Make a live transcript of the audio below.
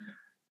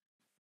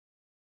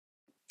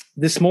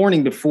This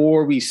morning,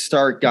 before we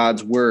start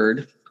God's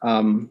word,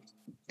 the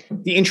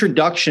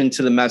introduction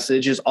to the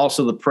message is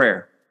also the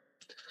prayer.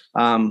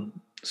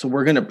 So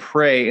we're going to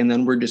pray, and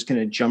then we're just going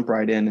to jump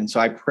right in. And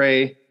so I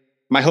pray,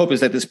 my hope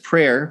is that this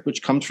prayer,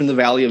 which comes from the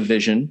Valley of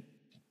Vision,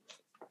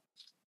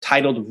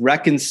 titled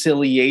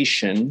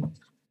Reconciliation,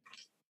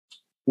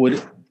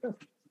 would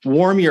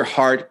warm your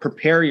heart,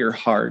 prepare your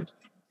heart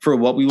for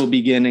what we will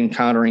begin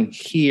encountering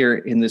here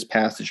in this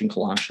passage in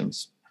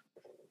Colossians.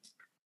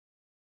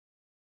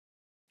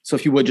 So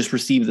if you would just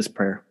receive this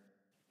prayer.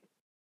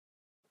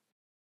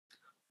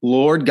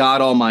 Lord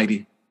God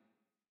Almighty,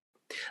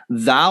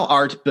 thou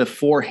art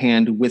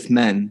beforehand with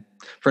men,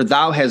 for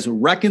thou hast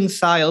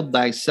reconciled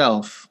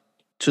thyself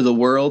to the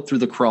world through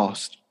the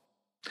cross,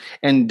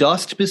 and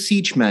dost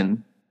beseech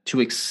men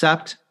to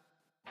accept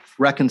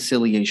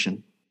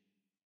reconciliation.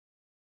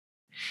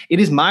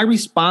 It is my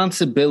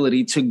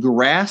responsibility to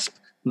grasp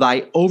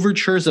thy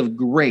overtures of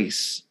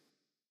grace.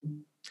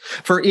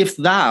 For if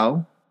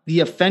thou,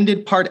 the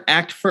offended part,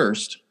 act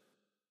first,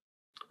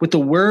 with the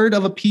word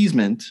of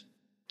appeasement,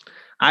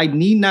 I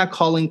need not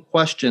call in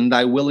question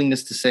thy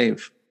willingness to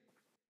save.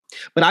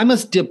 But I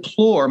must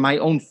deplore my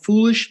own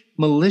foolish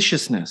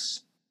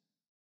maliciousness.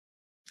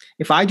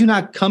 If I do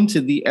not come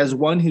to thee as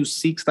one who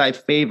seeks thy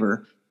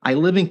favor, I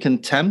live in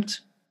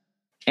contempt,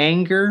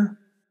 anger,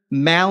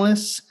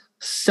 malice,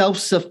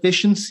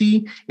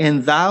 self-sufficiency,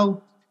 and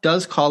thou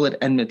dost call it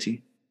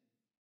enmity.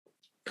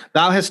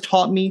 Thou hast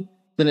taught me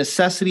the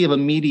necessity of a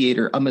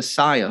mediator, a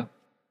Messiah,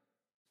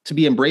 to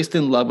be embraced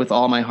in love with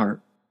all my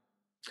heart,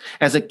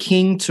 as a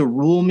king to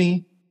rule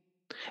me,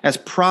 as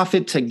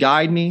prophet to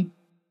guide me,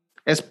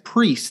 as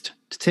priest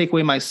to take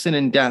away my sin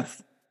and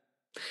death,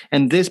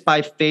 and this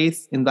by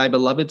faith in thy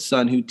beloved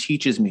Son, who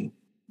teaches me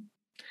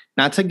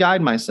not to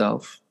guide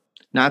myself,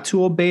 not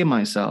to obey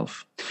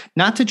myself,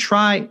 not to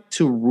try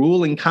to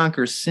rule and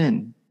conquer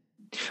sin,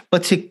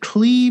 but to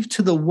cleave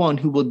to the one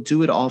who will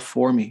do it all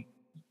for me.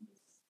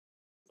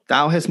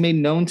 Thou hast made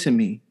known to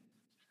me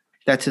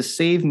that to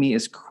save me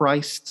is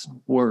Christ's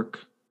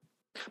work,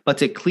 but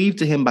to cleave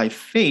to him by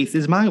faith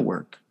is my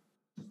work.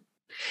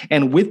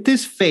 And with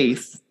this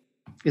faith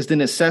is the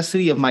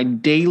necessity of my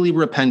daily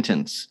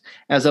repentance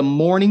as a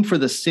mourning for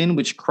the sin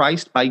which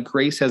Christ by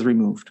grace has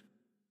removed.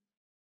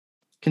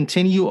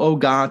 Continue, O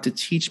God, to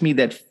teach me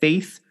that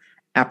faith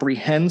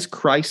apprehends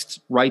Christ's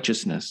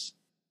righteousness,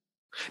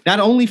 not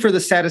only for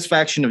the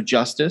satisfaction of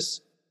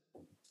justice,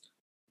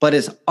 but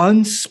as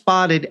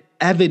unspotted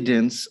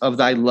evidence of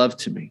thy love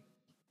to me.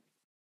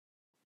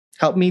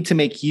 Help me to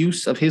make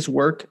use of his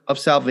work of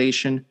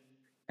salvation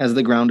as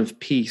the ground of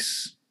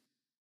peace,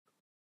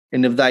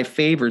 and of thy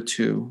favor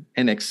to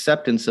and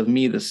acceptance of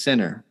me, the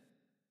sinner,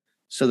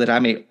 so that I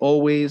may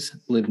always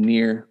live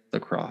near the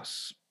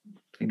cross.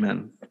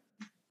 Amen.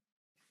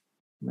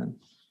 Amen.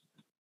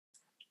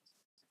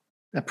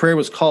 That prayer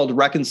was called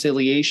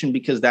reconciliation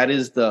because that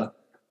is the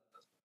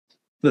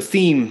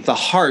theme, the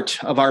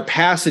heart of our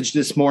passage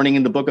this morning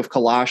in the book of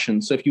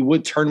Colossians. So if you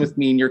would turn with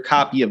me in your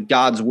copy of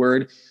God's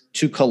word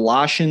to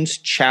Colossians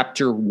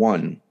chapter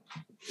 1.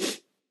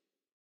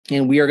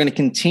 And we are going to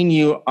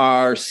continue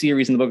our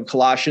series in the book of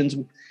Colossians.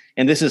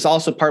 And this is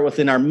also part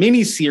within our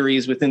mini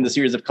series within the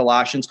series of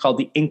Colossians called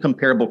the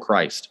Incomparable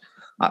Christ.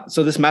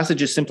 So this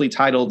message is simply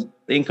titled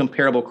The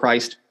Incomparable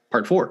Christ,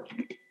 part 4.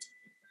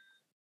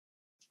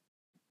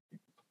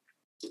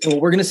 And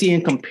what we're going to see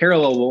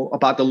incomparable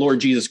about the Lord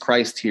Jesus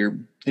Christ here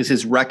is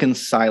his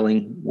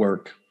reconciling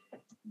work.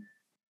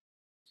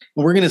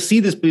 And we're going to see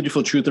this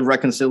beautiful truth of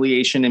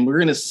reconciliation, and we're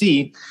going to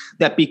see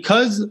that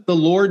because the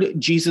Lord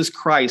Jesus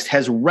Christ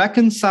has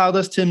reconciled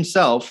us to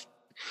himself,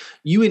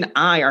 you and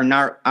I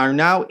are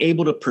now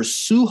able to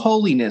pursue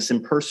holiness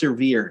and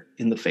persevere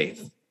in the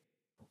faith.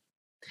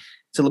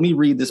 So let me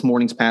read this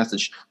morning's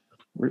passage.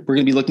 We're going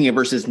to be looking at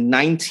verses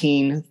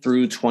 19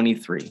 through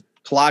 23.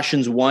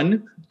 Colossians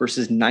 1,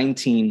 verses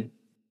 19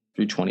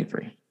 through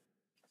 23.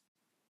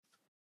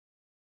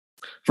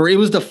 For it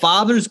was the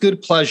Father's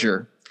good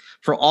pleasure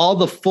for all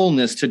the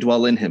fullness to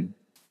dwell in him,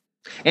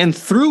 and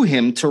through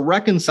him to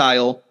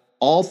reconcile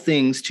all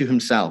things to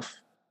himself,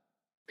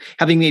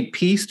 having made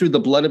peace through the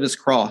blood of his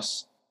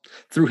cross.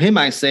 Through him,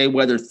 I say,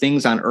 whether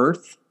things on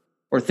earth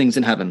or things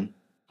in heaven.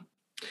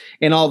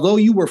 And although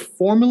you were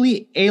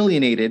formerly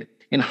alienated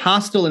and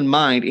hostile in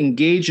mind,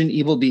 engaged in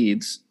evil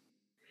deeds,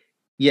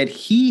 yet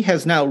he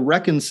has now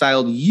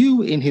reconciled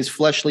you in his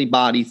fleshly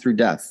body through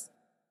death,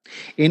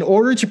 in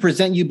order to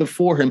present you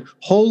before him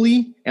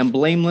holy and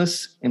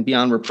blameless and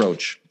beyond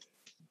reproach.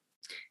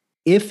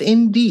 If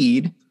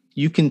indeed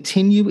you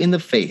continue in the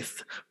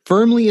faith,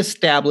 firmly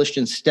established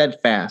and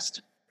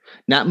steadfast,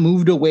 not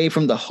moved away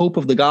from the hope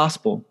of the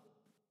gospel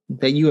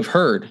that you have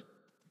heard,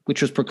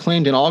 which was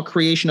proclaimed in all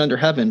creation under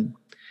heaven,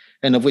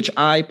 and of which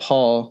I,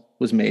 Paul,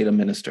 was made a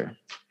minister.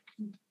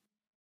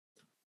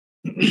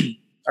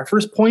 Our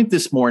first point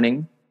this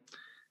morning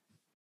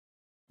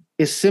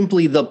is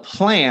simply the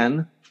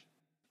plan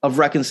of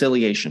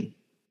reconciliation.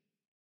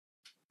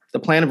 The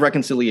plan of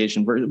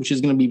reconciliation, which is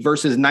going to be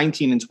verses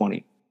 19 and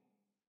 20.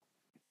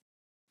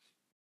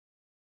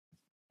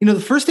 The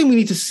first thing we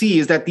need to see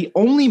is that the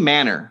only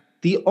manner,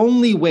 the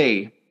only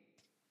way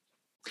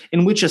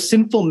in which a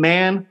sinful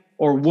man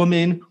or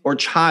woman or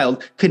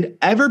child could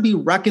ever be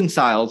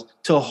reconciled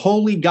to a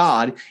holy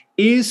God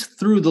is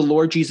through the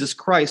Lord Jesus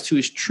Christ, who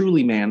is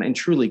truly man and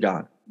truly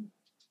God.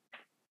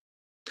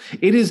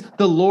 It is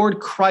the Lord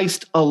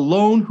Christ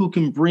alone who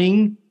can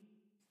bring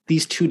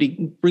these two,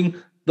 bring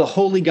the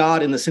holy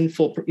God and the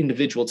sinful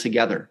individual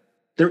together.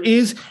 There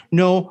is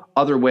no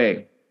other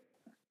way.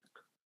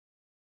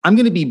 I'm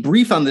going to be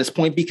brief on this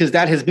point because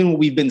that has been what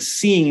we've been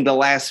seeing the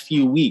last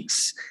few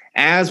weeks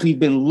as we've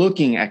been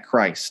looking at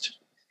Christ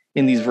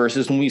in these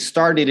verses, when we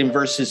started in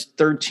verses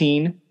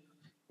 13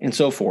 and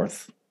so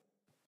forth.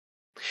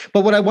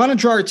 But what I want to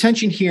draw our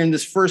attention here in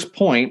this first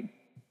point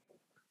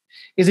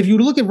is if you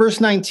look at verse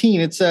 19,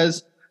 it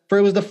says, "For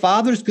it was the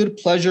Father's good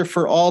pleasure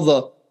for all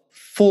the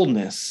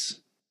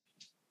fullness."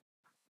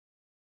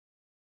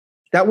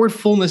 That word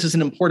fullness is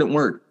an important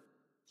word.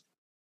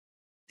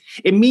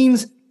 It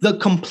means the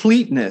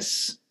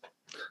completeness,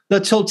 the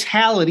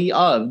totality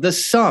of, the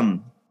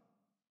sum.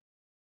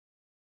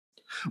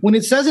 When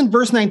it says in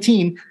verse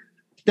 19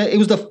 that it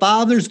was the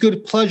Father's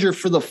good pleasure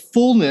for the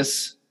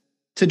fullness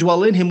to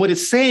dwell in him, what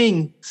it's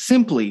saying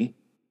simply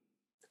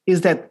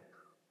is that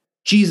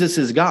Jesus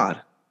is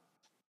God.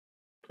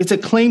 It's a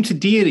claim to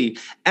deity.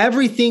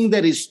 Everything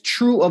that is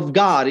true of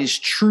God is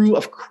true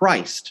of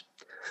Christ.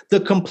 The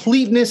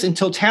completeness and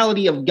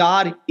totality of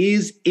God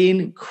is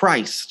in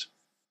Christ.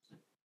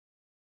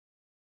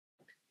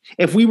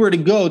 If we were to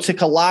go to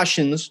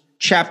Colossians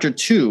chapter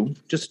 2,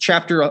 just a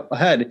chapter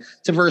ahead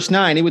to verse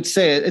 9, it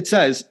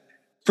says,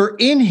 "For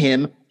in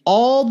him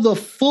all the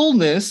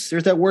fullness,"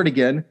 there's that word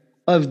again,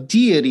 "of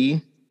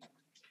deity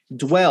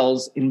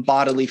dwells in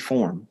bodily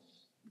form."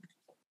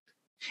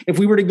 If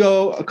we were to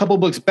go a couple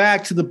books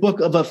back to the book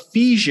of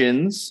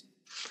Ephesians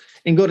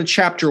and go to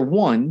chapter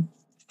 1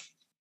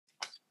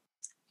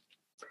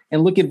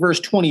 and look at verse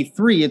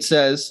 23, it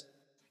says,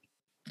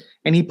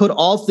 "And he put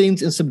all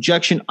things in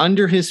subjection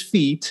under his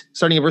feet,"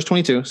 starting at verse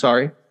 22,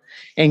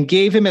 "and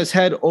gave him as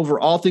head over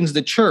all things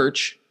the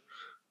church,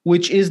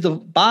 which is the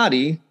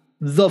body,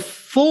 the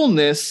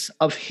fullness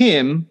of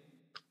him,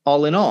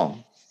 all in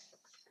all."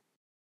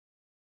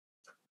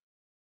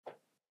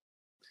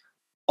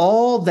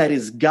 All that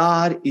is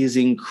God is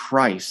in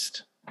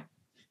Christ.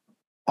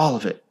 All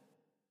of it.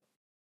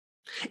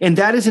 And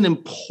that is an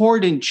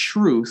important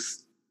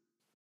truth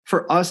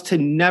for us to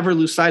never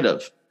lose sight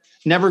of,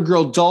 never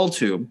grow dull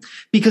to.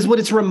 Because what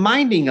it's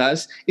reminding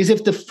us is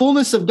if the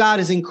fullness of God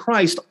is in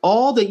Christ,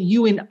 all that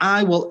you and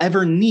I will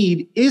ever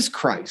need is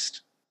Christ.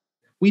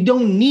 We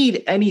don't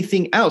need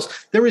anything else.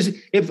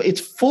 If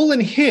it's full in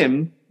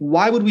him,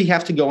 why would we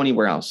have to go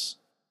anywhere else?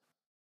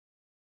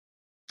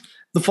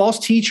 The false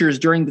teachers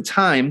during the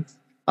time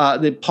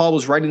that Paul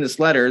was writing this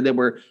letter that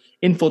were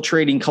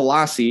infiltrating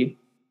Colossae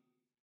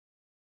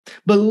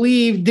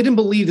didn't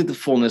believe that the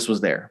fullness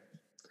was there.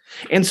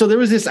 And so there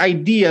was this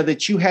idea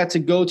that you had to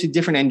go to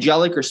different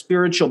angelic or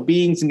spiritual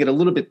beings and get a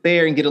little bit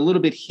there and get a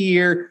little bit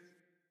here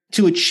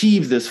to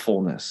achieve this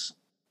fullness.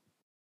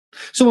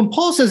 So when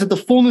Paul says that the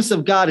fullness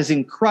of God is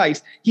in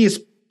Christ, he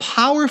is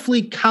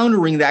powerfully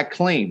countering that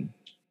claim.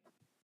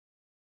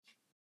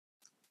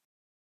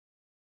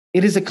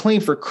 It is a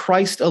claim for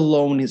Christ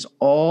alone is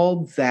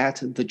all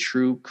that the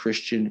true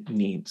Christian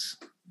needs.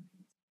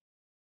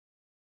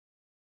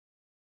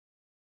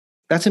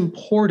 That's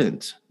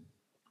important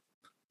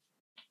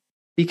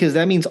because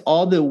that means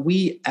all that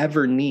we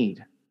ever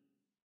need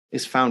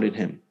is found in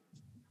him.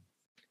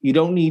 You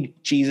don't need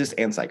Jesus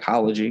and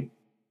psychology,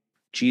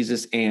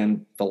 Jesus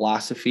and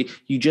philosophy.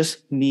 You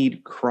just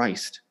need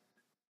Christ.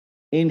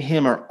 In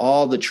him are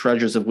all the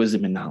treasures of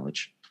wisdom and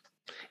knowledge.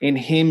 In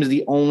him is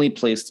the only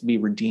place to be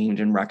redeemed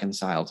and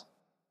reconciled.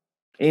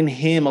 In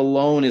him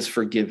alone is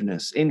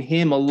forgiveness. In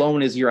him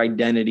alone is your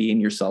identity and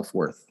your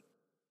self-worth.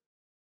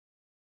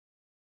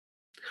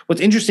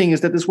 What's interesting is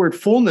that this word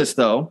fullness,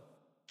 though,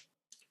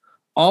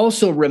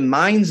 also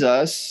reminds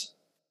us,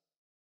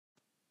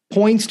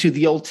 points to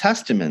the Old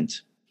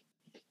Testament,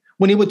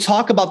 when it would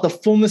talk about the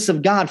fullness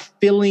of God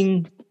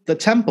filling the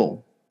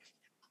temple.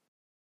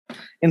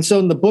 And so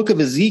in the book of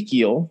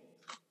Ezekiel,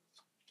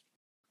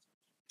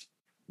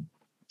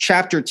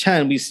 chapter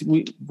 10,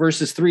 we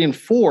verses 3 and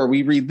 4,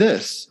 we read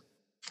this.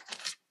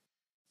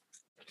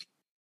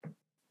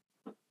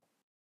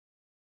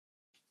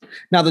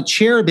 "Now the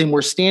cherubim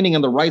were standing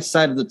on the right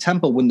side of the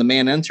temple when the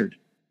man entered,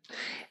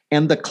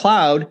 and the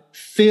cloud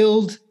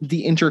filled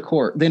the inner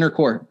court.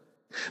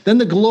 Then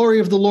the glory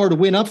of the Lord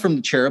went up from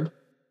the cherub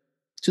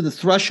to the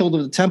threshold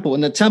of the temple,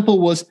 and the temple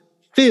was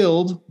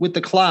filled with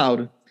the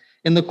cloud,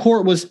 and the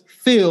court was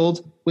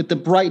filled with the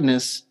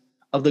brightness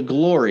of the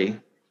glory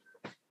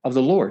of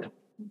the Lord."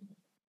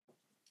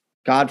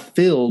 God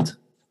filled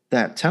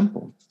that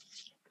temple.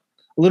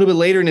 A little bit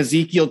later in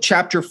Ezekiel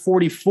chapter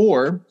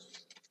 44,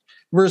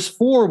 verse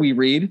 4, we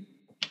read,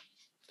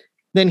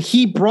 "Then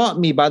he brought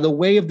me by the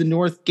way of the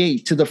north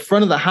gate to the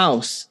front of the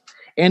house,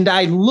 and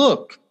I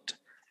looked,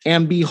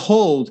 and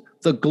behold,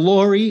 the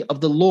glory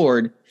of the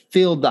Lord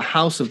filled the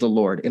house of the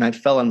Lord, and I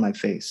fell on my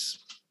face."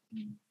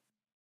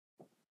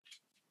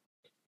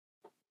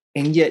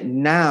 And yet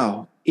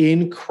now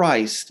in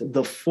Christ,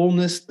 the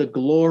fullness, the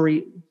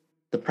glory,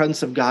 the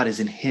presence of God is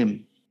in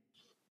him.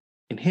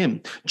 In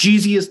him.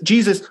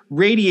 Jesus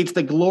radiates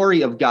the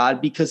glory of God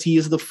because he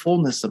is the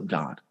fullness of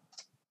God.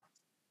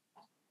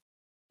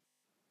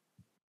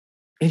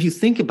 If you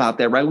think about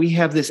that, right, we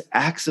have this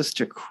access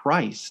to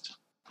Christ.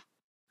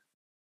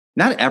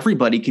 Not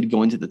everybody could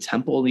go into the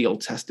temple of the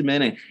Old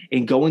Testament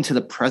and go into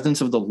the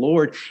presence of the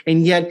Lord.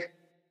 And yet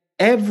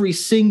every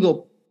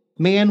single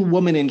man,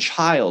 woman, and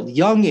child,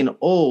 young and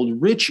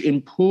old, rich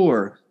and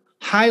poor,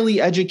 highly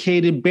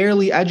educated,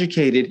 barely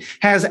educated,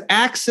 has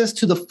access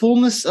to the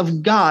fullness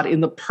of God in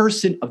the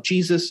person of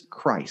Jesus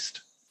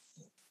Christ.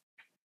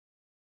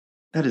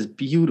 That is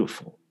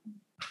beautiful.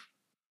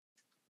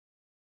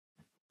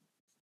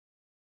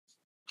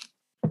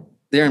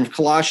 There in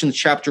Colossians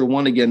chapter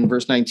 1 again,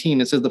 verse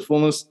 19, it says the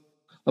fullness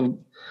of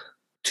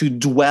to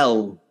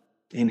dwell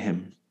in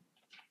him.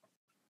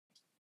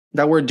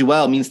 That word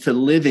dwell means to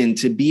live in,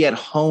 to be at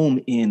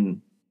home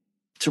in,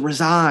 to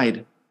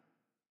reside.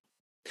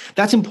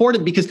 That's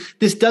important because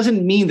this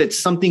doesn't mean that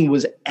something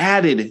was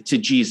added to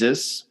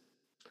Jesus.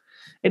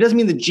 It doesn't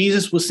mean that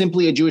Jesus was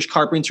simply a Jewish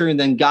carpenter and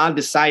then God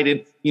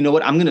decided, you know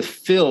what, I'm going to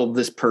fill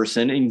this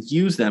person and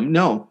use them.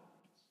 No.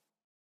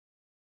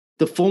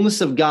 The fullness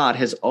of God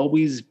has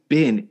always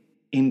been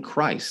in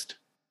Christ.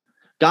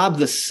 God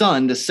the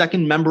Son, the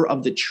second member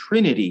of the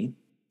Trinity,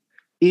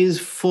 is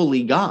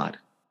fully God.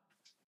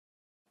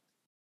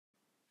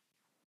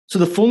 So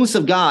the fullness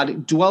of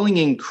God dwelling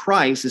in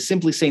Christ is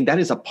simply saying that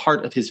is a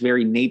part of his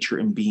very nature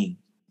and being.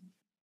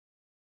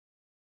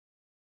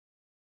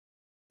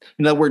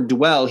 In that word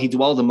dwell, he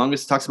dwells among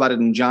us. It talks about it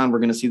in John. We're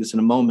going to see this in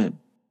a moment,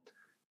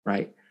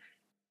 right?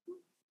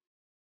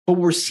 But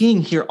what we're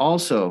seeing here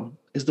also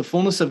is the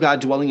fullness of God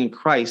dwelling in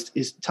Christ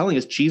is telling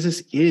us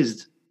Jesus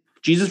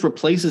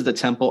replaces the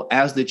temple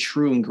as the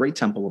true and great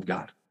temple of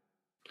God.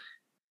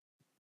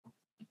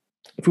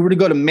 If we were to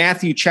go to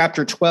Matthew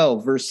chapter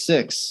 12, verse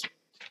 6.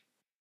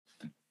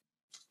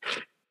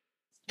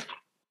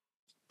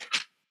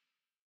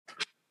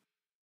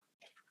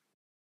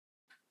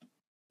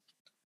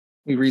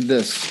 We read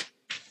this.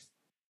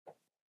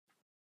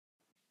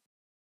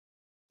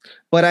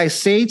 But I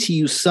say to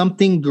you,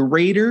 something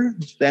greater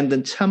than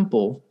the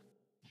temple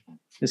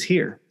is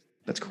here.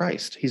 That's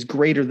Christ. He's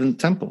greater than the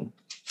temple.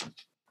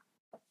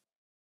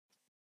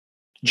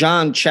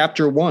 John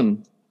chapter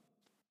 1,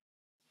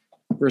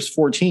 verse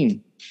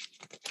 14.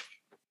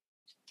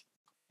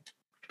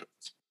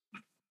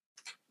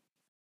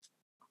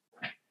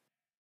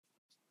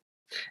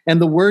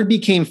 And the word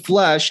became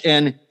flesh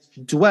and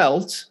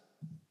dwelt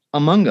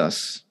among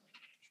us.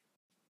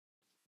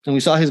 And we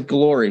saw his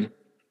glory.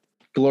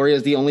 Glory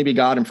as the only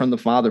begotten from the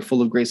Father,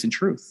 full of grace and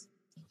truth.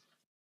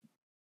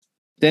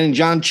 Then in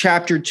John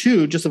chapter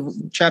 2, just a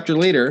chapter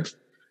later,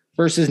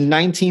 verses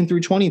 19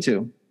 through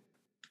 22.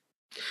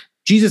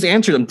 Jesus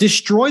answered them,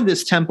 destroy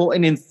this temple,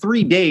 and in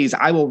 3 days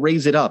I will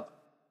raise it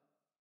up.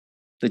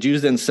 The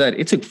Jews then said,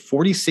 it took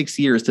 46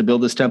 years to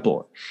build this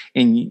temple,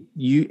 and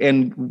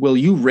will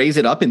you raise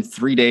it up in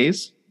 3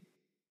 days?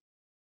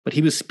 But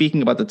he was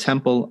speaking about the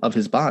temple of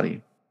his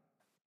body.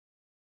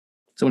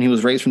 So when he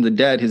was raised from the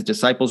dead, his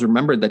disciples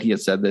remembered that he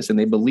had said this, and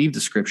they believed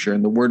the scripture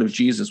and the word of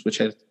Jesus, which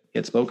he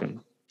had spoken.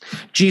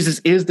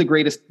 Jesus is the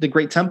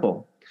great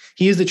temple.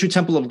 He is the true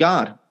temple of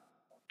God.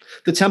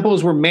 The temple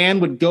is where man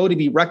would go to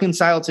be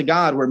reconciled to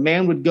God, where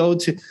man would go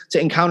to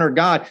encounter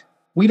God.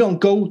 We don't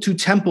go to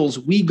temples.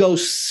 We go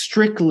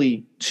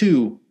strictly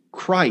to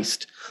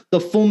Christ.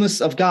 The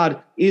fullness of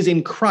God is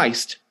in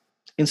Christ.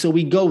 And so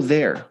we go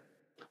there.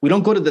 We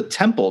don't go to the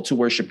temple to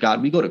worship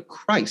God. We go to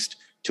Christ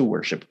to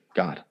worship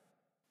God.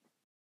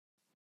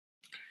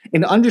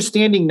 In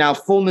understanding now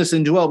fullness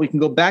and dwell, we can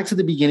go back to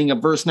the beginning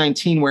of verse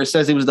 19 where it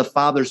says it was the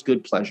Father's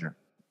good pleasure.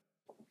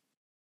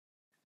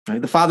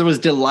 Right? The Father was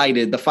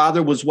delighted. The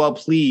Father was well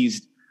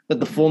pleased that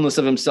the fullness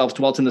of himself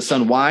dwelt in the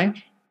Son.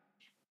 Why?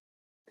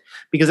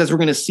 Because as we're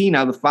going to see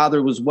now, the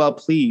Father was well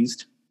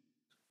pleased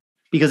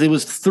because it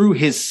was through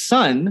his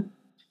Son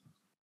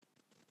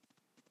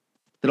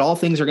that all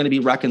things are going to be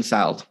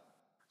reconciled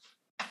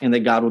and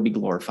that God will be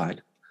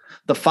glorified.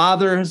 The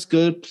Father's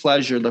good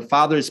pleasure, the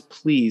Father is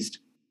pleased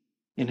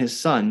in his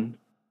Son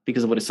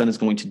because of what his Son is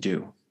going to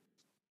do,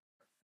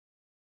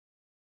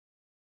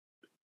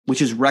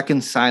 which is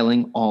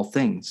reconciling all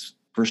things.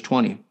 Verse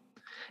 20,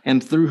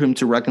 and through him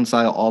to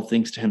reconcile all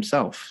things to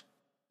himself.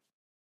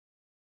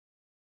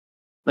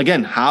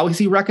 Again, how is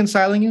he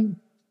reconciling him?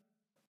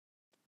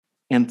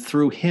 And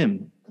through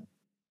him.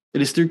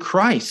 It is through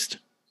Christ.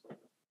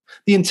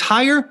 The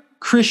entire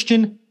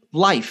Christian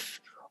life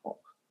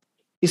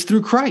is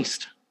through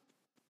Christ.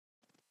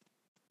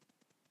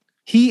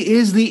 He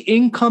is the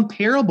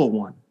incomparable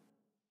one.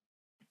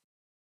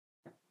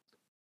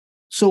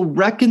 So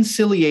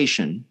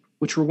reconciliation,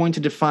 which we're going to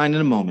define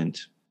in a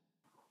moment,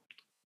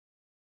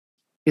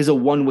 is a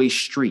one-way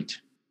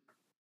street.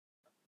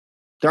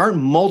 There aren't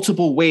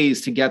multiple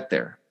ways to get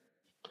there.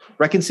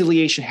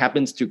 Reconciliation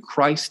happens through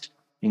Christ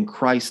and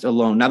Christ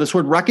alone. Now, this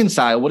word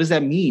reconcile, what does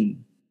that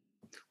mean?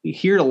 we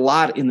hear it a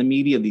lot in the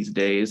media these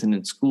days and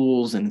in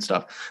schools and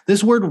stuff.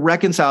 This word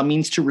reconcile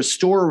means to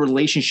restore a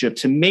relationship,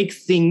 to make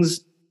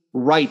things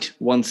right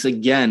once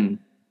again,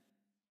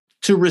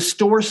 to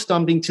restore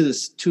something to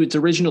its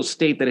original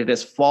state that it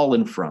has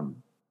fallen from.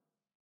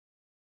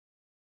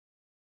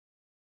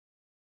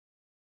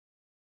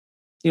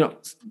 You know,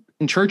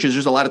 in churches,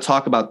 there's a lot of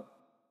talk about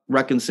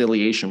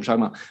reconciliation. We're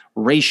talking about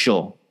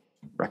racial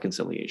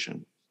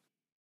reconciliation,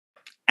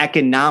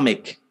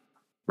 economic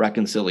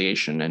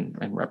reconciliation, and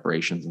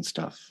reparations and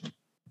stuff.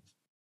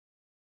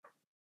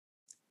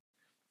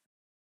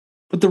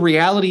 But the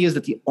reality is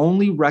that the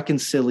only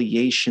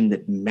reconciliation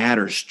that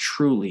matters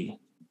truly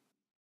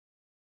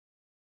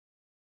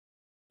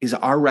is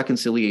our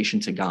reconciliation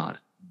to God.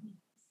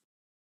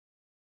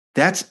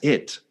 That's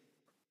it.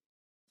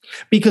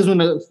 Because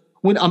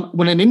when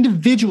an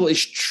individual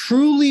is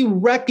truly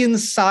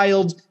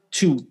reconciled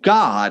to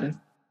God,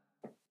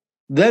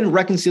 then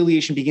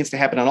reconciliation begins to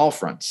happen on all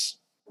fronts.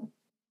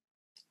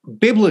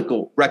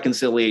 Biblical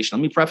reconciliation.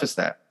 Let me preface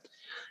that.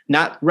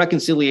 Not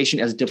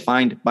reconciliation as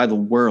defined by the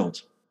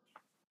world.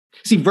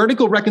 See,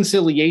 vertical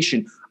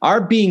reconciliation,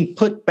 our being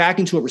put back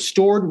into a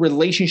restored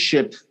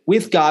relationship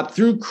with God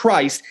through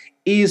Christ,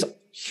 is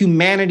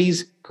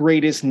humanity's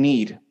greatest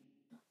need.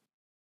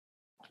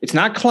 It's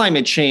not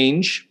climate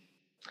change.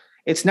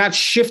 It's not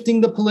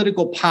shifting the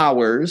political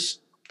powers.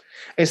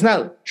 It's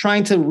not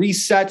trying to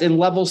reset and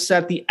level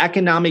set the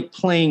economic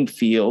playing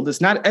field.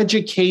 It's not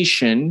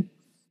education.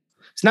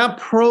 It's not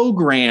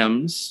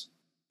programs.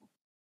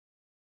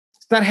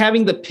 It's not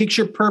having the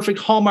picture perfect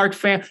Hallmark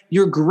fan.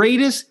 Your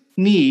greatest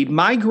need,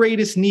 my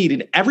greatest need,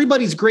 and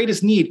everybody's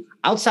greatest need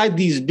outside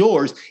these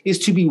doors is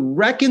to be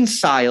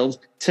reconciled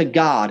to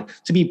God,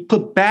 to be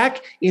put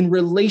back in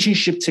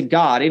relationship to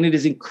God. And it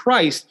is in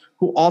Christ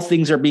who all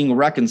things are being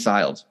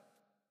reconciled.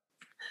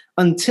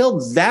 Until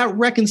that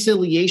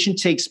reconciliation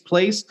takes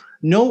place,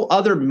 no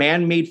other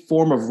man-made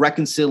form of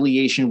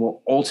reconciliation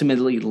will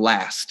ultimately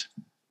last.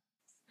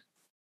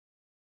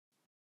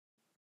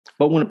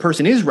 But when a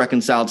person is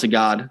reconciled to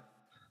God,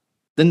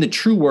 then the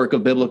true work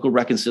of biblical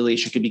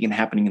reconciliation could begin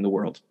happening in the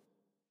world.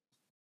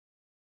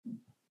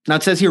 Now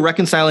it says here,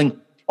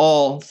 reconciling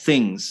all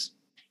things.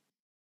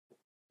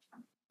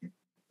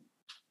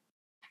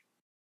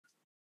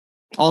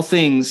 All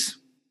things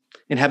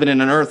in heaven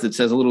and on earth, it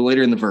says a little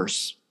later in the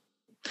verse.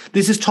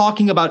 This is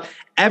talking about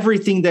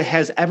everything that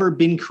has ever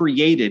been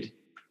created.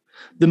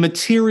 The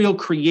material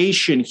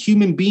creation,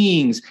 human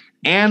beings,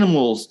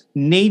 animals,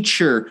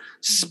 nature,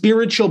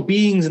 spiritual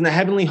beings in the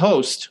heavenly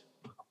host.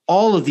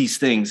 All of these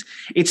things.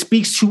 It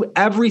speaks to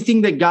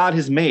everything that God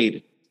has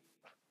made.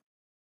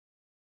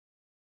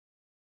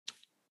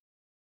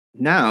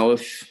 Now,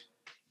 if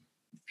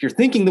you're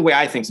thinking the way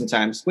I think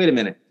sometimes, wait a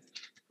minute.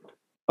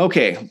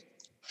 Okay,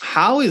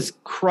 how is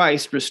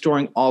Christ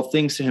restoring all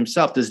things to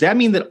himself? Does that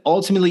mean that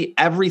ultimately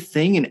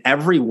everything and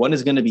everyone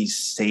is going to be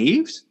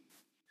saved?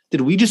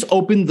 Did we just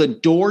open the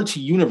door to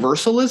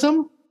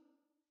universalism?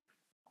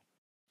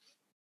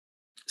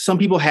 Some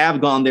people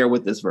have gone there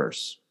with this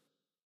verse.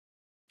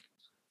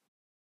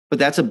 But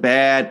that's a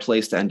bad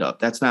place to end up.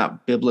 That's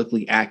not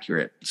biblically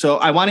accurate. So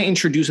I want to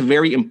introduce a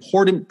very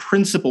important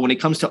principle when it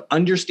comes to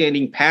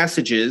understanding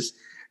passages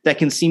that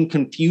can seem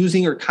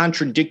confusing or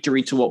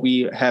contradictory to what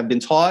we have been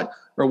taught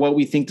or what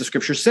we think the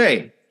scriptures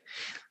say.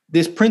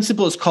 This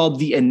principle is called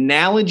the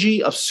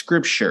analogy of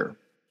scripture.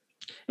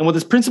 And what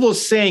this principle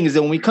is saying is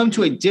that when we come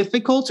to a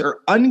difficult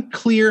or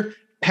unclear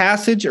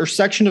passage or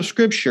section of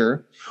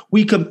scripture,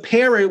 we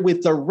compare it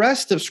with the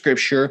rest of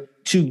scripture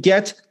to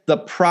get the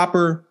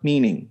proper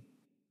meaning.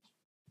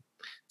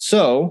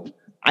 So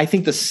I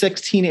think the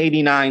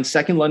 1689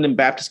 Second London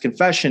Baptist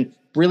Confession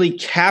really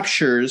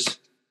captures,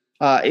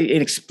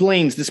 it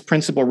explains this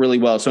principle really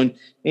well. So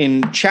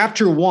in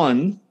chapter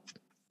 1,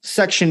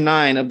 section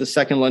 9 of the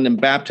Second London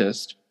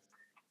Baptist,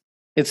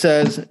 it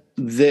says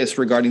this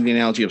regarding the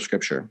analogy of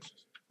Scripture.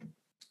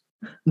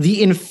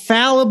 The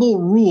infallible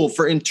rule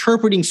for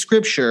interpreting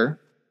Scripture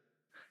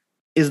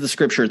is the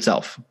Scripture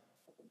itself.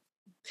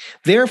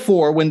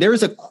 Therefore, when there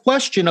is a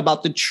question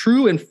about the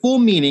true and full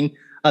meaning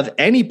of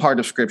any part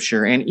of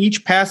Scripture, and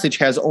each passage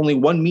has only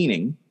one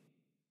meaning,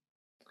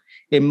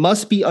 it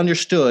must be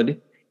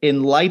understood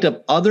in light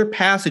of other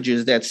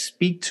passages that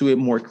speak to it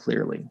more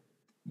clearly.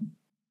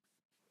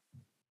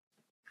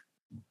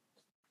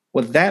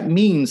 What that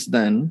means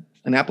then,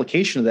 an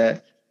application of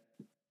that,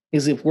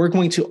 is if we're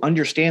going to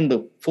understand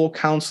the full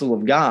counsel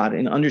of God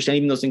and understand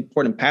even those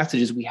important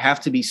passages, we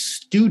have to be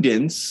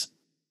students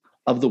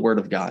of the Word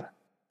of God.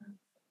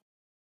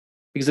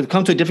 Because if we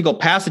come to a difficult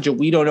passage and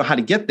we don't know how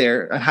to get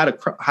there and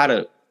how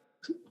to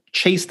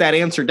chase that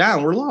answer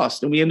down, we're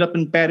lost and we end up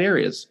in bad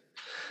areas.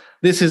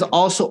 This is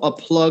also a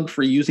plug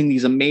for using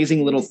these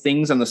amazing little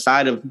things on the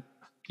side of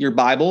your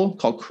Bible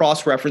called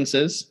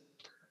cross-references.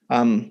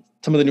 Some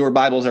of the newer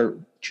Bibles are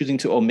choosing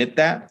to omit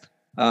that.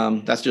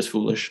 That's just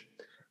foolish.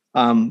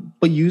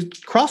 But use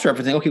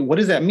cross-referencing. Okay, what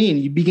does that mean?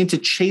 You begin to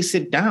chase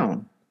it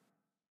down.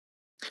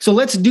 So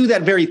let's do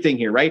that very thing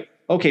here, right?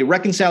 Okay,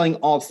 reconciling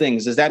all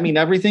things. Does that mean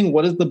everything?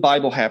 What does the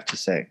Bible have to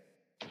say?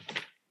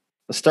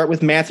 Let's start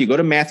with Matthew. Go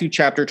to Matthew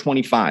chapter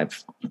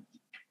 25.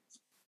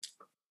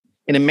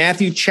 And in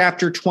Matthew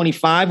chapter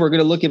 25, we're going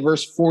to look at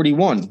verse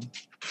 41.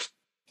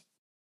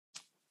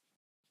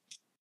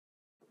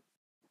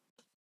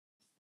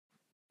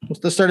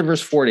 Let's start at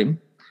verse 40.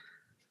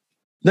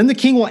 Then the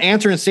king will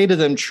answer and say to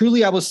them,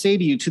 truly I will say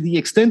to you, to the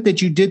extent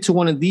that you did to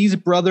one of these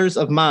brothers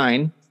of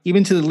mine,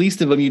 even to the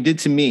least of them, you did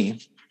to me.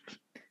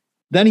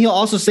 Then he'll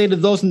also say to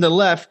those on the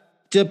left,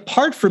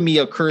 depart from me,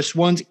 accursed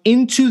ones,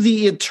 into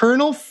the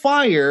eternal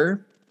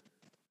fire,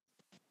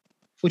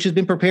 which has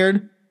been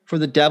prepared for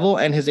the devil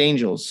and his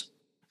angels.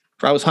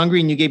 For I was hungry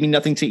and you gave me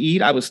nothing to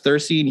eat. I was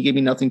thirsty and you gave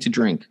me nothing to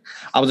drink.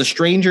 I was a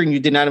stranger and you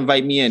did not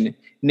invite me in.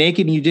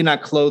 Naked and you did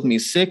not clothe me.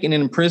 Sick and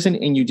in prison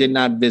and you did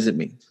not visit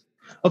me.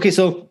 Okay,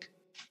 so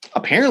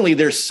apparently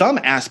there's some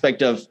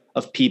aspect of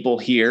people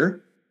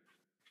here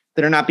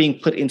that are not being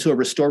put into a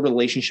restored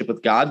relationship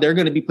with God. They're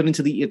going to be put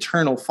into the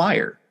eternal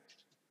fire.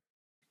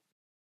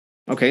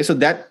 Okay, so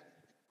that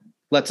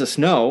lets us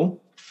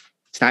know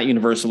it's not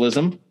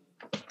universalism.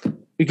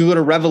 We could go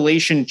to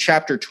Revelation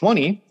chapter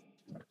 20.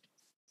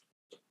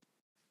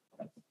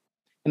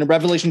 In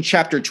Revelation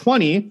chapter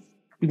 20,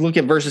 we look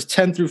at verses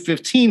 10 through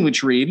 15,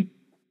 which read,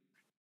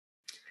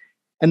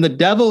 and the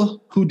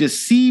devil who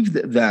deceived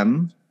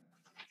them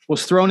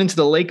was thrown into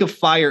the lake of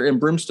fire and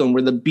brimstone,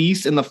 where the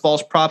beast and the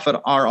false prophet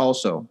are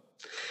also.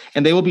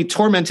 And they will be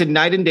tormented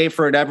night and day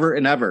forever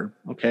and ever.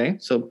 Okay,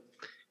 so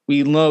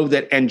we know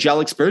that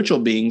angelic spiritual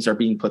beings are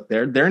being put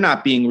there. They're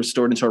not being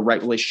restored into a right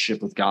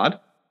relationship with God.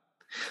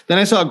 Then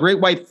I saw a great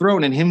white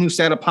throne and him who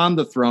sat upon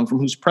the throne, from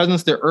whose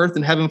presence the earth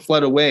and heaven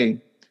fled away,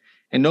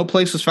 and no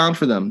place was found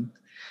for them.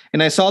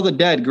 And I saw the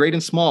dead, great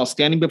and small,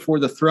 standing before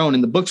the throne,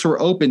 and the books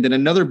were opened, and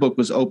another book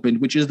was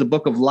opened, which is the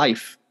book of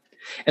life.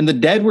 And the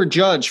dead were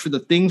judged for the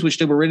things which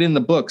they were written in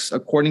the books,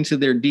 according to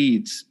their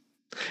deeds.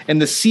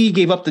 And the sea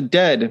gave up the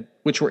dead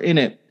which were in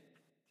it,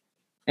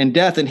 and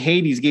death and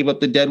Hades gave up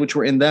the dead which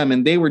were in them,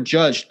 and they were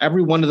judged,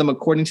 every one of them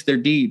according to their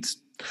deeds.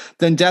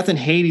 Then death and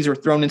Hades were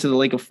thrown into the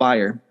lake of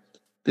fire.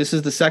 This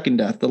is the second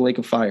death, the lake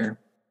of fire.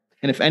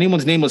 And if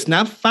anyone's name was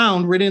not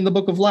found written in the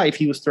book of life,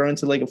 he was thrown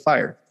into the lake of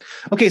fire.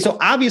 Okay, so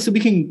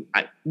obviously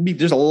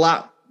there's a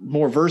lot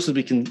more verses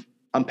we can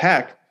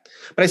unpack,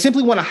 but I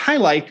simply want to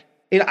highlight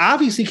it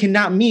obviously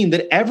cannot mean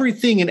that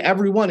everything and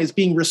everyone is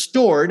being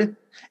restored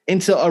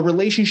into a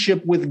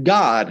relationship with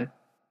God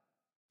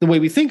the way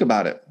we think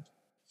about it.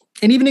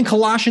 And even in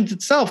Colossians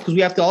itself, because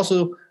we have to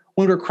also,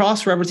 when we're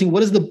cross-referencing, what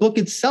does the book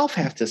itself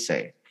have to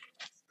say?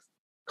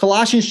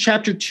 Colossians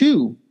chapter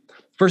 2,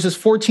 verses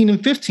 14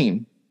 and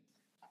 15.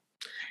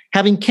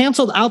 Having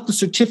canceled out the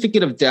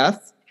certificate of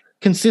death,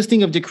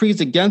 consisting of decrees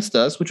against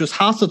us, which was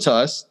hostile to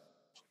us,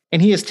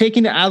 and he has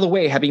taken it out of the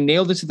way, having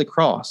nailed it to the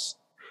cross.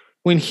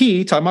 When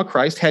he, talking about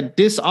Christ, had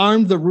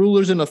disarmed the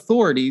rulers and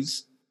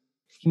authorities,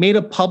 he made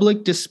a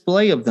public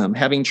display of them,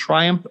 having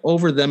triumphed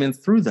over them and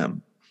through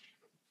them.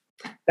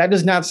 That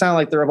does not sound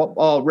like they're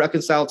all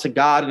reconciled to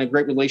God in a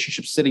great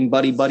relationship, sitting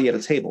buddy-buddy at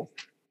a table.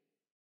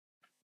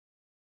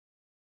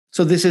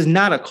 So this is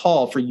not a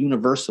call for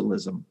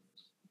universalism.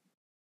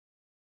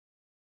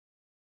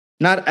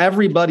 Not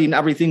everybody and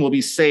everything will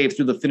be saved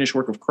through the finished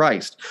work of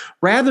Christ.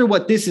 Rather,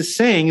 what this is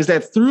saying is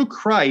that through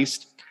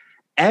Christ,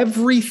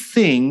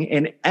 everything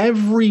and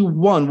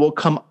everyone will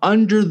come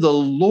under the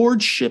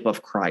lordship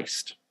of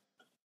Christ.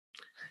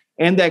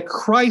 And that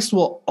Christ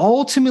will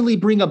ultimately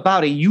bring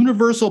about a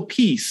universal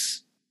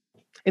peace.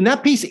 And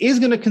that peace is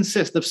going to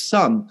consist of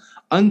some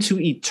unto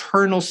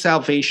eternal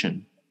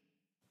salvation,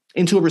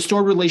 into a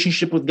restored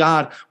relationship with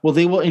God, where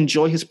they will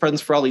enjoy his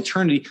presence for all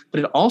eternity. But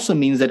it also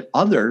means that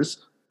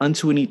others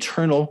unto an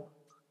eternal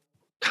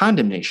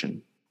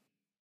condemnation.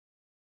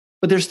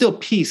 But there's still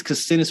peace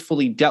because sin is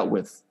fully dealt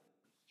with.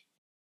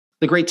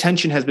 The great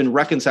tension has been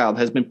reconciled,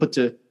 has been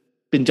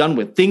been done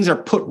with. Things are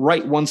put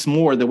right once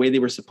more the way they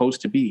were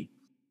supposed to be.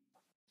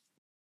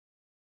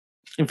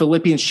 In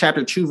Philippians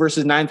chapter 2,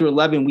 verses 9 through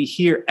 11, we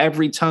hear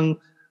every tongue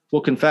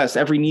will confess,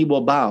 every knee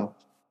will bow.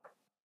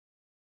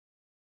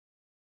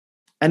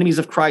 Enemies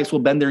of Christ will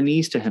bend their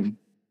knees to him.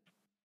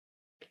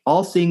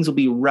 All things will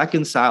be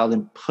reconciled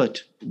and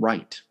put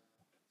right.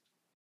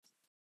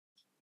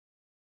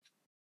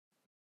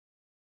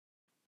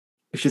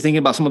 If you're thinking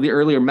about some of the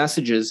earlier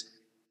messages,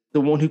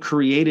 the one who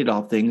created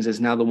all things is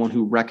now the one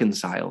who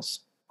reconciles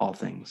all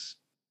things.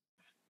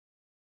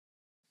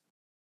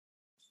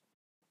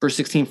 Verse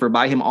 16, for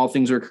by him all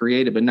things were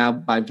created, but now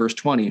by verse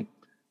 20,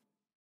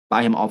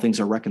 by him all things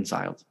are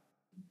reconciled.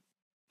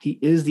 He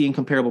is the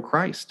incomparable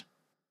Christ.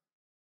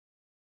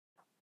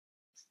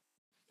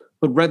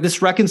 But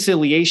this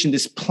reconciliation,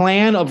 this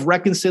plan of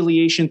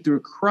reconciliation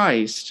through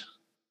Christ,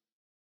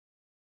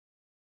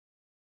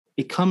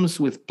 it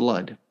comes with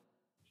blood.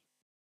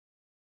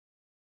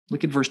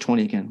 Look at verse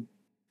 20 again.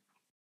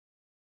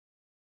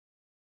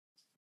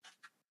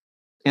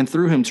 And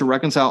through him to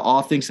reconcile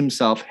all things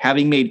himself,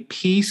 having made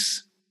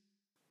peace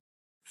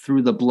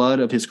through the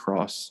blood of his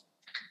cross.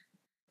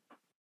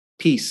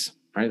 Peace,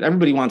 right?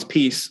 Everybody wants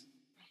peace.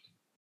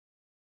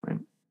 Right?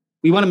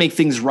 We want to make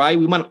things right.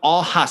 We want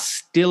all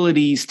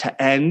hostilities to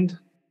end.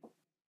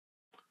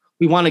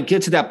 We want to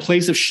get to that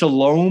place of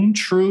shalom,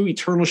 true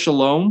eternal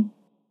shalom.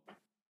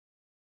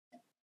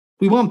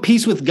 We want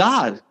peace with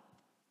God.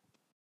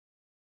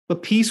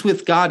 But peace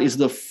with God is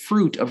the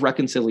fruit of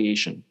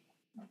reconciliation.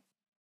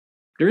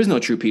 There is no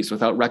true peace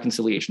without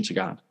reconciliation to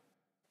God.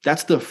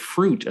 That's the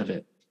fruit of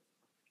it.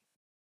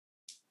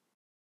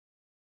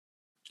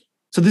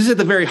 So this is at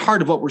the very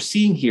heart of what we're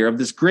seeing here, of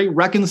this great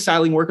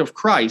reconciling work of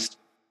Christ,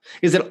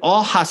 is that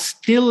all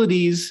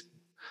hostilities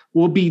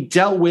will be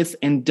dealt with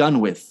and done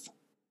with.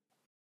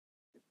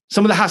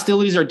 Some of the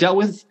hostilities are dealt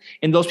with,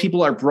 and those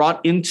people are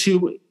brought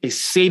into a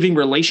saving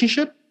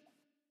relationship,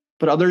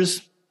 but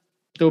others,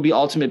 there will be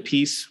ultimate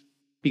peace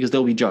because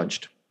they'll be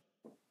judged.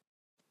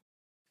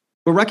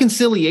 But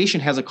reconciliation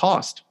has a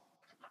cost.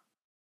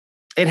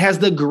 It has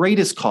the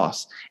greatest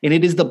cost, and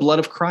it is the blood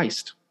of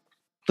Christ,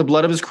 the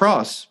blood of his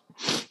cross.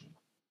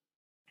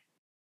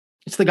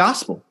 It's the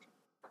gospel.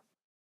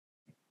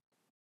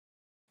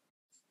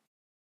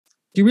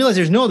 Do you realize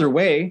there's no other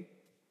way?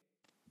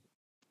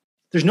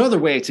 There's no other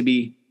way to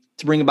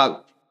bring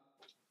about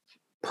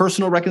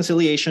personal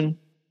reconciliation,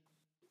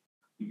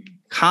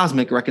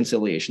 cosmic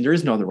reconciliation. There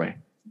is no other way.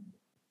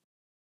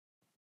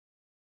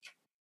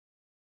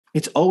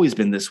 It's always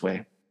been this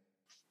way.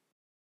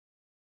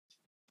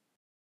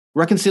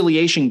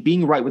 Reconciliation,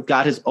 being right with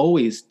God, has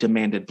always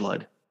demanded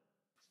blood.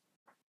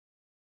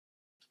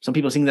 Some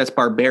people think that's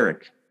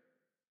barbaric.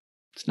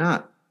 It's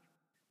not.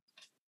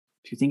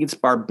 If you think it's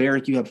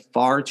barbaric, you have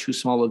far too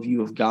small a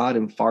view of God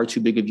and far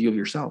too big a view of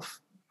yourself.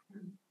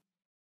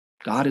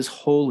 God is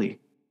holy.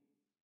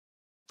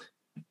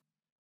 If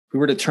we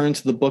were to turn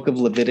to the book of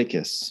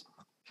Leviticus,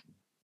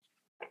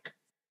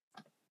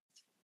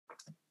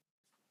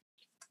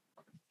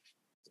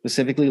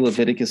 specifically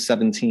Leviticus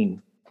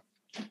 17.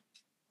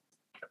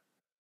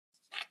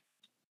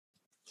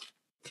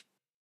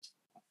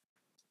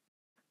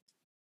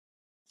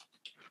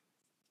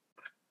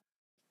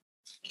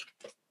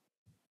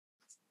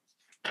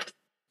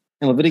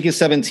 In Leviticus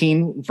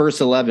 17,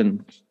 verse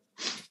 11.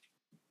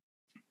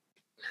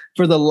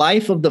 For the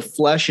life of the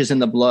flesh is in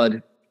the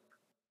blood,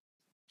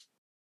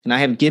 and I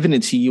have given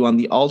it to you on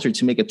the altar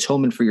to make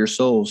atonement for your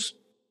souls.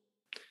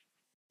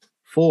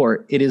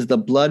 For it is the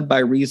blood by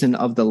reason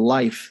of the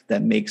life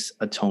that makes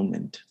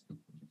atonement.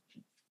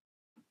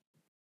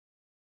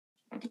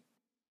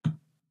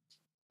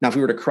 Now, if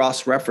we were to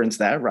cross-reference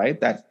that, right,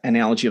 that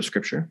analogy of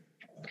Scripture,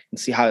 and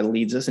see how it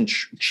leads us and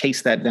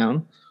chase that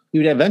down, we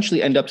would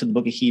eventually end up to the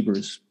book of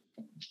Hebrews.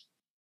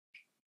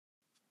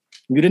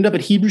 We would end up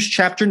at Hebrews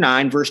chapter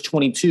 9, verse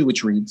 22,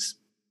 which reads,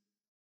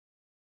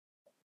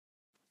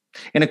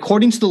 and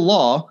according to the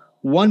law,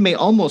 one may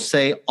almost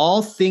say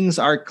all things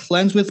are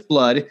cleansed with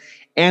blood,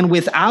 and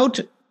without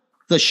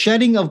the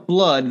shedding of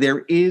blood,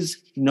 there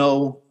is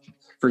no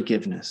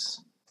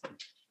forgiveness.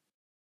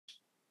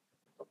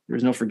 There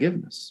is no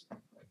forgiveness.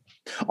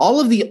 All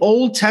of the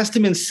Old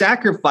Testament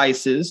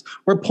sacrifices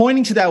were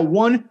pointing to that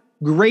one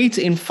great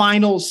and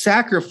final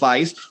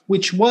sacrifice,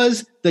 which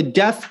was the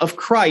death of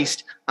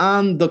Christ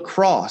on the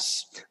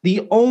cross,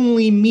 the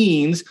only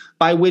means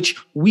by which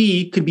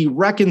we could be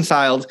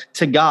reconciled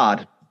to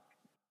God.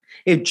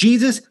 If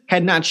Jesus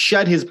had not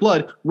shed his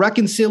blood,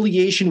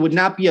 reconciliation would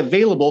not be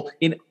available,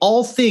 and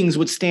all things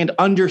would stand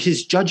under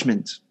his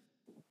judgment.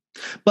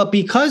 But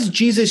because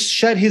Jesus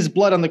shed his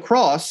blood on the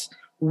cross,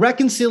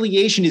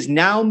 reconciliation is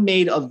now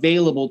made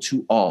available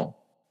to all.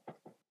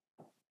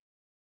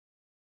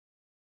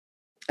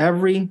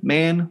 Every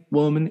man,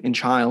 woman, and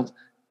child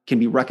can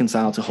be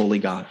reconciled to holy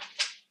God.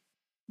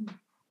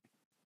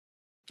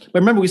 But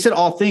remember, we said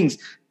all things.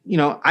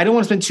 I don't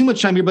want to spend too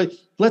much time here, but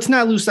let's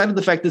not lose sight of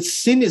the fact that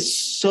sin is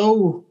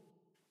so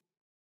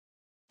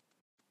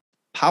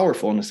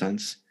powerful in a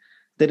sense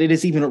that it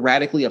has even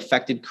radically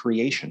affected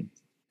creation,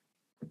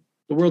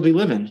 the world we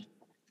live in.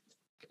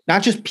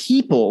 Not just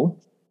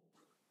people,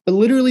 but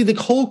literally the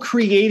whole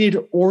created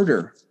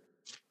order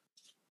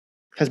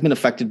has been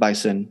affected by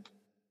sin.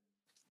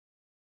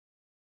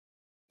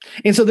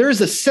 And so there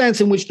is a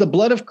sense in which the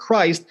blood of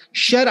Christ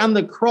shed on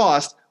the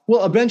cross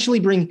will eventually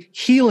bring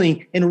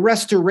healing and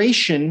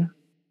restoration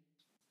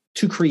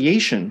to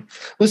creation.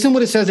 Listen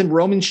what it says in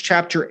Romans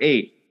chapter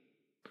 8,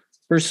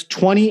 verse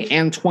 20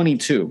 and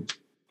 22.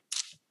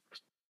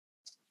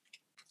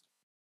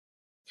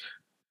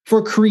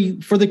 For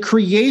the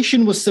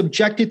creation was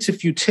subjected to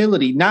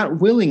futility, not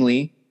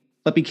willingly,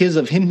 but because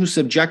of him who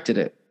subjected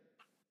it.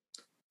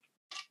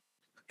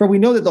 For we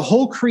know that the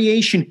whole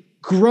creation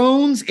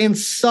groans and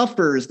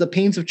suffers the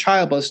pains of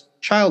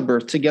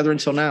childbirth together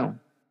until now.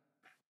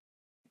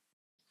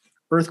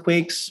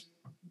 Earthquakes,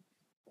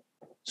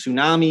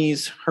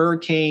 tsunamis,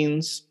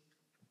 hurricanes,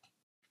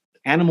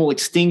 animal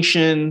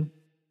extinction,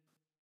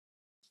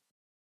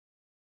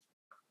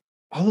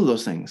 all of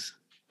those things.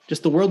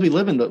 Just the world we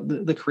live in,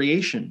 the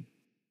creation.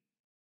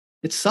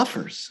 It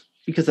suffers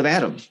because of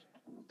Adam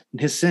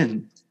and his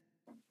sin.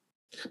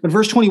 But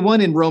verse 21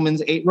 in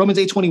Romans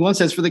 8:21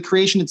 says, for the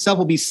creation itself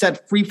will be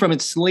set free from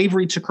its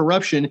slavery to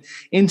corruption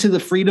into the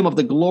freedom of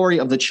the glory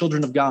of the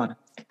children of God.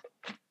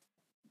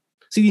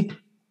 See,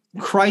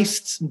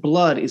 Christ's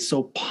blood is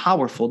so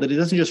powerful that it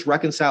doesn't just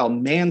reconcile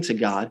man to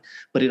God,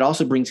 but it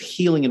also brings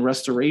healing and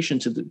restoration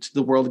to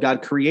the world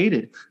God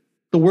created.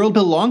 The world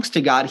belongs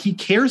to God. He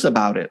cares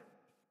about it.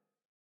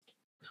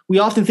 We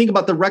often think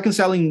about the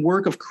reconciling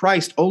work of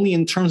Christ only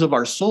in terms of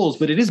our souls,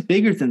 but it is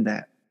bigger than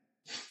that.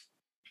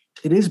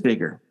 It is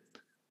bigger.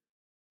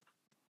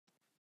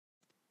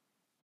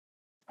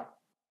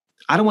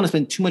 I don't want to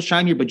spend too much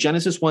time here, but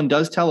Genesis 1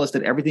 does tell us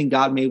that everything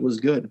God made was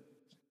good.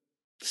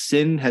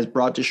 Sin has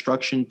brought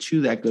destruction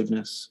to that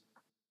goodness.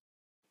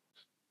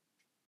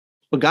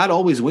 But God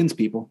always wins,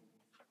 people.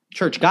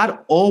 Church, God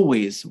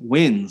always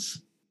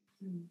wins.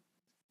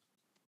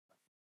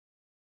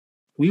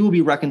 We will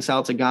be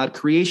reconciled to God.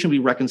 Creation will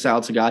be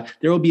reconciled to God.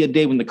 There will be a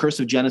day when the curse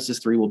of Genesis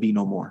 3 will be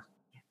no more.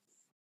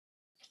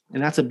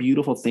 And that's a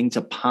beautiful thing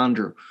to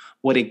ponder.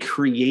 What a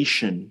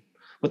creation,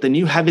 what the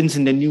new heavens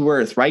and the new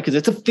earth, right? Because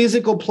it's a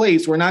physical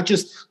place. We're not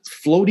just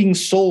floating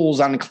souls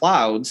on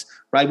clouds,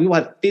 right? We will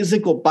have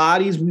physical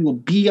bodies. We will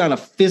be on a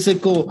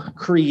physical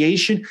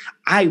creation.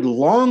 I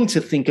long to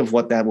think of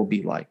what that will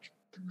be like.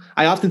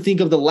 I often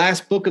think of the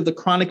last book of the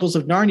Chronicles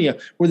of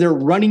Narnia, where they're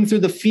running through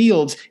the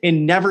fields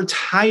and never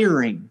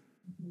tiring.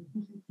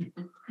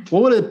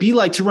 What would it be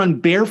like to run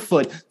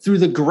barefoot through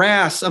the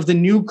grass of the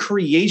new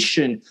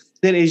creation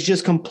that is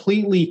just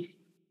completely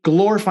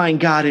glorifying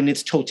God in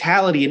its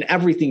totality and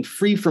everything,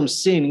 free from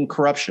sin and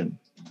corruption?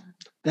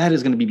 That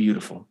is going to be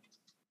beautiful.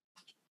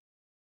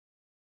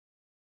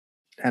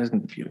 That is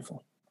going to be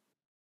beautiful.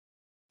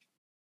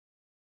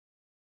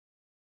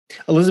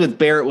 Elizabeth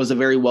Barrett was a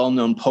very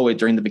well-known poet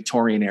during the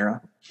Victorian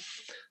era.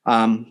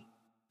 And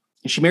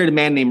she married a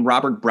man named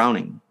Robert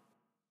Browning.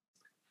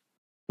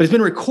 But it's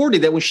been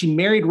recorded that when she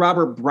married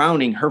Robert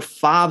Browning, her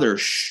father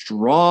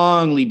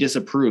strongly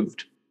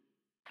disapproved.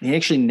 He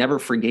actually never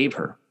forgave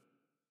her.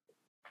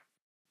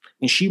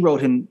 And she wrote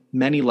him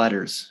many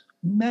letters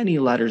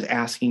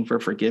asking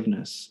for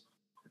forgiveness.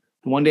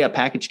 And one day a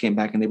package came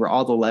back and they were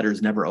all the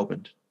letters never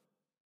opened.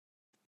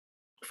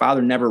 Her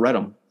father never read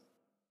them.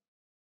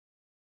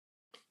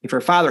 If her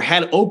father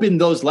had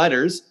opened those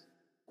letters,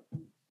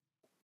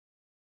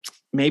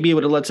 maybe it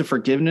would have led to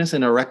forgiveness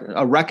and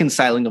a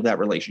reconciling of that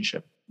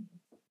relationship.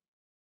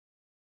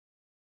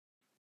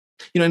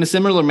 In a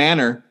similar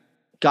manner,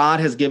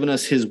 God has given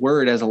us his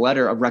word as a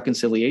letter of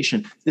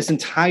reconciliation. This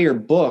entire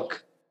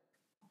book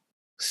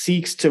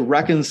seeks to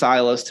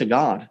reconcile us to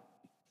God.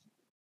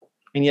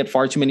 And yet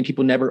far too many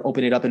people never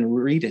open it up and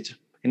read it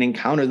and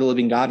encounter the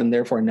living God and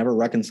therefore never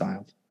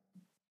reconciled.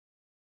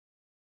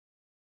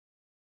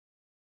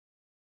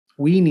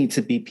 We need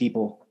to be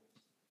people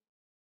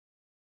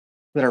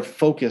that are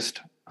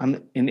focused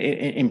on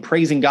in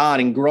praising God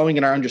and growing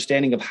in our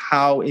understanding of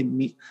how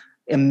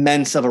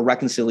immense of a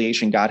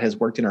reconciliation God has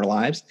worked in our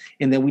lives.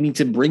 And then we need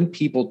to bring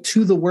people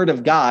to the word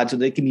of God so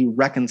they can be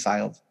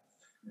reconciled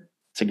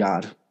to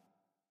God.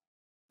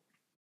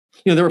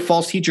 There were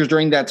false teachers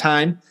during that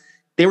time.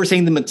 They were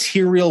saying the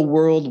material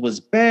world was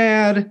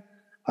bad.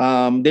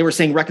 They were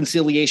saying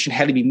reconciliation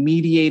had to be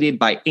mediated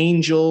by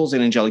angels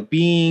and angelic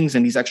beings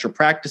and these extra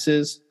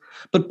practices.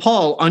 But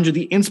Paul, under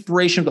the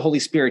inspiration of the Holy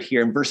Spirit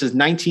here in verses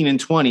 19 and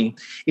 20,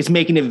 is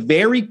making it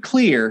very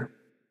clear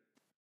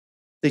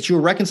that you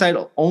are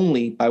reconciled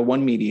only by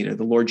one mediator,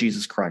 the Lord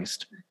Jesus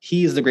Christ.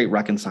 He is the great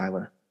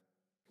reconciler.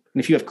 And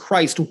if you have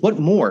Christ, what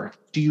more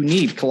do you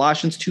need?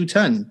 Colossians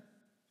 2:10.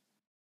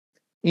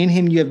 In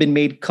him you have been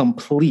made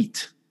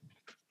complete.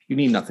 You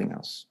need nothing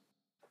else.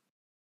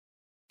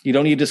 You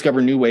don't need to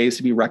discover new ways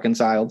to be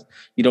reconciled.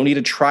 You don't need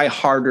to try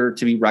harder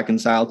to be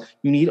reconciled.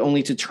 You need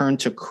only to turn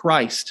to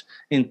Christ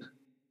and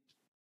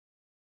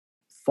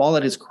fall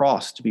at his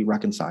cross to be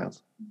reconciled.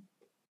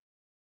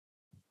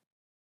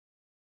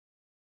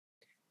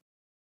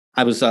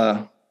 I was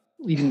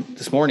even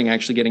this morning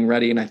actually getting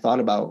ready, and I thought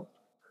about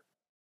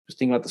just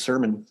thinking about the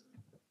sermon.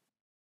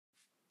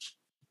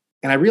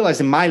 And I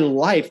realized in my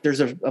life, there's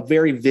a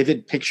very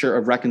vivid picture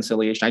of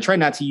reconciliation. I try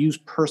not to use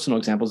personal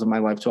examples of my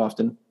life too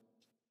often.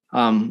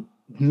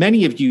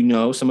 Many of you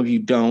know, some of you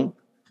don't,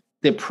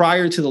 that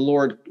prior to the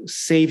Lord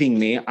saving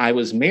me, I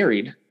was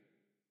married.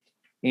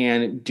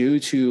 And due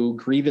to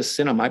grievous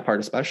sin on my part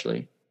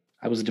especially,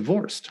 I was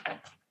divorced.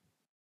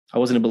 I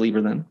wasn't a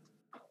believer then.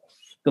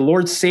 The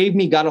Lord saved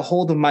me, got a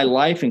hold of my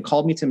life, and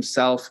called me to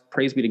himself.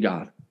 Praise be to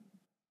God.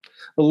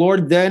 The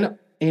Lord then,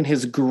 in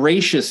his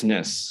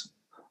graciousness,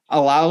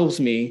 allows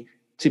me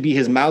to be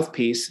his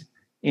mouthpiece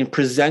and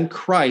present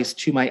Christ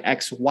to my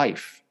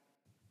ex-wife.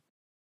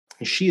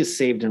 And she is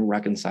saved and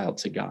reconciled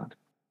to God.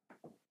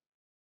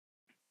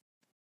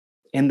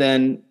 And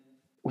then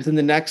within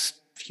the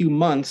next few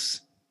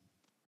months,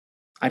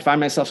 I find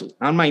myself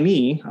on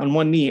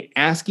one knee,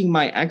 asking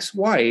my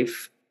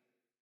ex-wife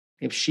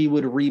if she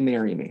would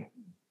remarry me.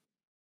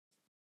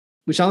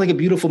 Which sounded like a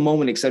beautiful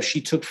moment, except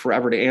she took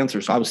forever to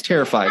answer, so I was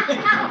terrified.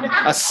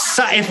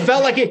 It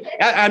felt like it.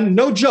 I'm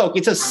no joke.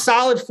 It's a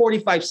solid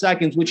 45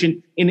 seconds, which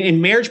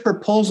in marriage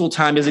proposal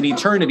time is an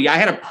eternity. I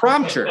had to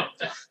prompt her.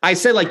 I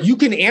said, you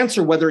can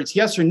answer whether it's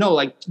yes or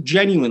no,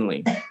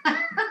 genuinely,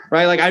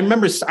 right? I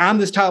remember on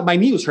this tile, my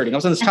knee was hurting. I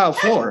was on this tile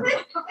floor.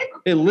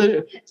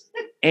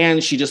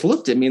 And she just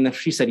looked at me and then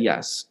she said,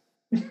 yes.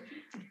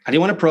 I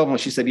didn't want to probe. When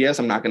she said, yes,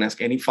 I'm not going to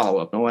ask any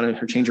follow-up. I don't want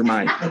her to change her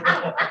mind.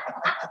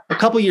 A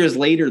couple years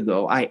later,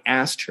 though, I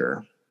asked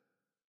her,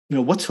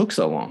 what took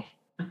so long?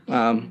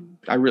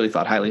 I really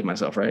thought highly of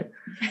myself, right?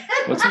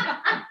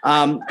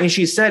 And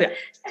she said,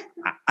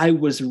 I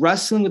was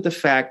wrestling with the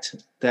fact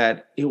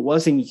that it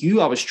wasn't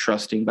you I was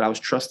trusting, but I was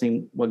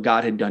trusting what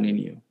God had done in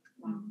you.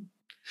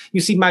 You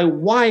see, my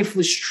wife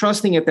was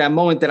trusting at that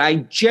moment that I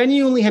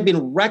genuinely had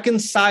been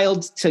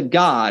reconciled to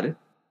God.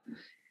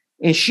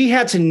 And she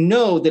had to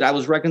know that I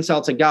was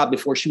reconciled to God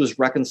before she was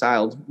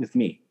reconciled with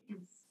me.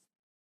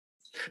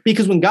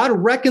 Because when God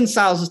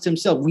reconciles us to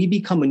himself, we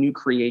become a new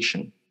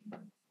creation.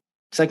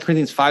 2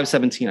 Corinthians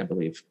 5:17, I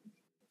believe.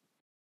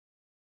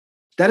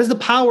 That is the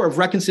power of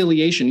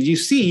reconciliation. You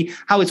see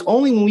how it's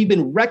only when we've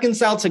been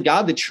reconciled to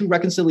God that true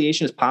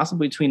reconciliation is possible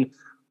between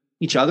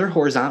each other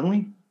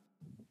horizontally.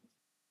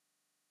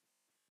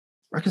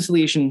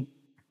 Reconciliation,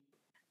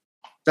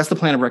 that's the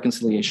plan of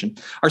reconciliation.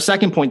 Our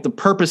second point, the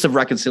purpose of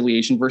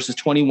reconciliation, verses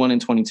 21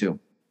 and 22.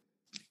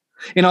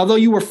 And although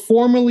you were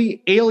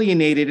formerly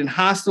alienated and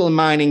hostile in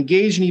mind,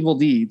 engaged in evil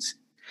deeds,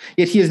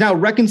 yet he has now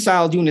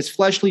reconciled you in his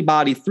fleshly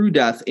body through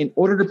death in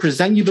order to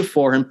present you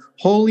before him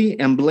holy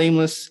and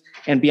blameless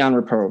and beyond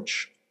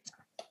reproach.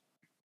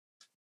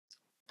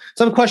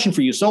 So I have a question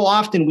for you. So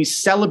often we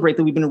celebrate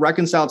that we've been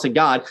reconciled to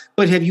God,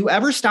 but have you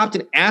ever stopped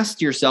and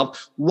asked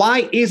yourself,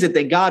 why is it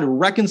that God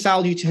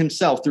reconciled you to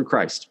himself through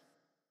Christ?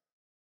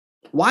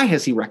 Why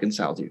has he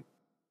reconciled you?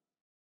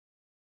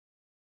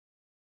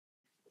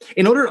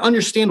 In order to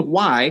understand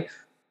why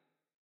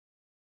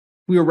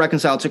we were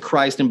reconciled to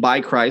Christ and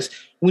by Christ,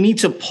 we need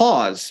to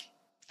pause.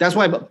 That's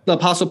why the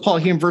Apostle Paul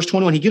here in verse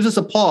 21, he gives us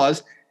a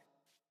pause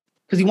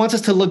because he wants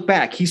us to look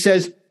back. He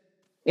says,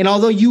 and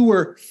although you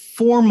were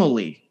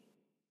formerly,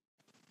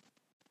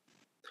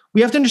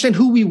 we have to understand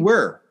who we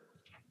were.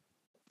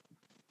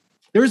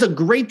 There is a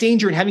great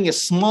danger in having a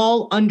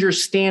small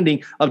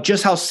understanding of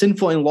just how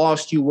sinful and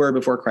lost you were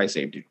before Christ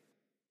saved you,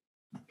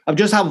 of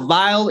just how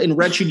vile and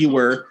wretched you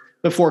were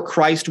before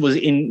Christ was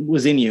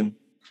in you.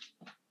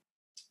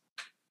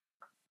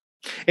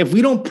 If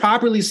we don't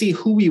properly see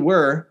who we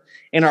were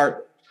and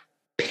are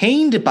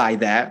pained by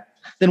that,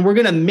 then we're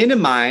going to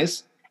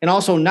minimize and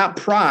also not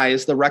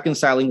prize the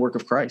reconciling work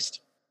of Christ.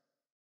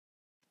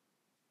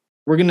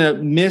 We're going to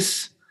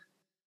miss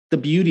the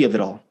beauty of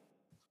it all.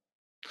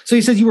 So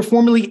he says you were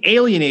formerly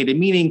alienated,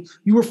 meaning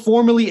you were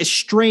formerly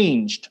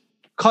estranged,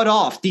 cut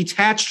off,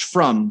 detached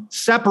from,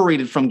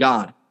 separated from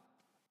God.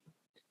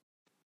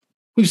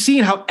 We've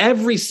seen how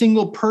every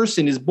single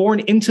person is born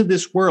into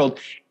this world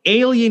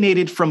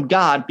alienated from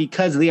God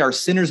because they are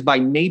sinners by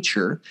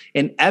nature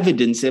and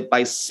evidence it by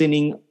a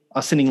sinning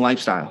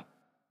lifestyle.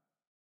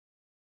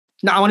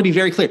 Now, I want to be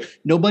very clear.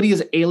 Nobody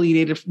who's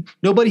alienated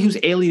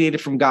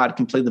from God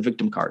can play the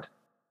victim card.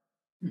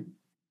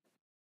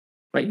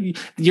 Right?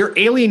 Your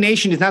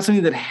alienation is not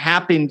something that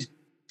happened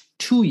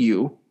to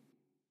you.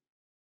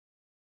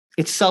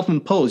 It's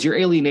self-imposed. Your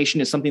alienation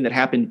is something that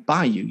happened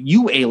by you.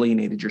 You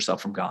alienated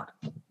yourself from God.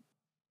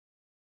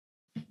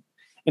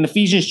 In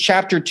Ephesians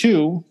chapter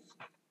 2,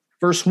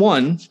 verse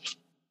 1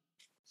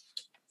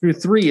 through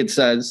 3, it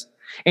says,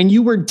 and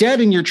you were dead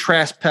in your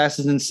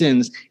trespasses and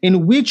sins,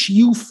 in which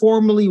you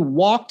formerly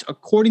walked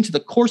according to the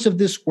course of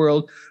this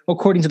world,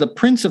 according to the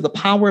prince of the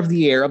power of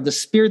the air, of the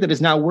spirit that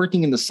is now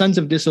working in the sons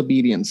of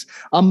disobedience.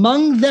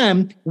 Among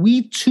them,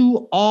 we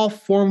too all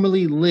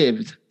formerly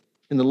lived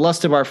in the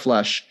lust of our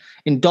flesh,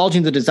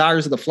 indulging the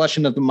desires of the flesh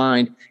and of the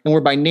mind, and were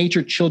by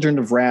nature children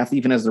of wrath,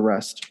 even as the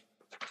rest.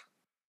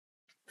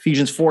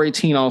 Ephesians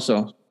 4:18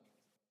 also.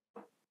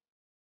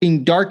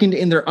 Being darkened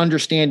in their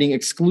understanding,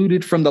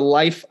 excluded from the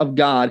life of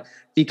God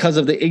because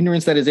of the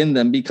ignorance that is in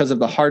them, because of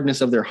the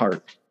hardness of their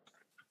heart.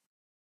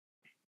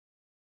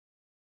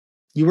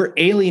 You were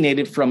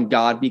alienated from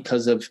God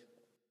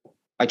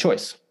by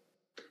choice.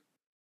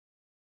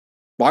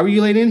 Why were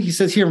you alienated? He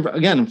says here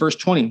again in verse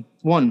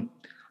 21,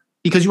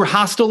 because you were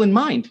hostile in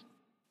mind.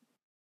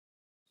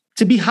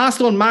 To be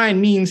hostile in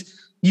mind means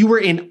you were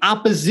in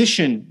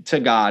opposition to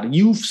God.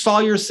 You saw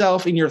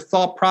yourself in your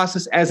thought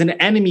process as an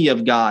enemy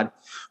of God.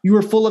 You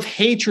were full of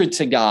hatred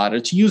to God, or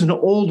to use an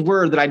old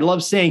word that I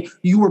love saying,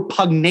 you were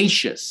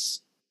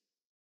pugnacious.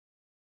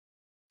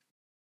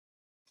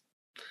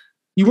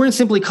 You weren't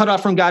simply cut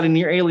off from God in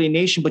your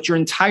alienation, but your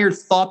entire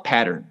thought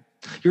pattern,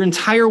 your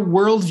entire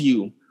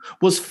worldview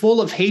was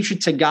full of hatred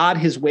to God,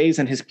 his ways,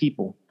 and his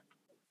people.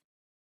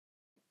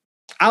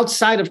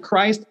 Outside of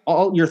Christ,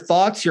 all your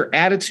thoughts, your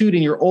attitude,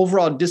 and your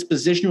overall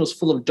disposition was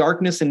full of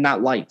darkness and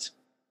not light.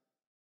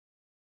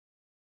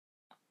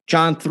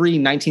 John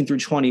 3:19 through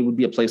 20 would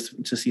be a place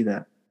to see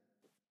that.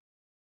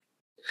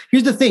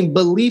 Here's the thing,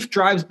 belief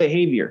drives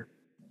behavior.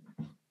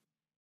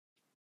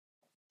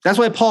 That's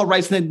why Paul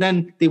writes that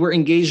then they were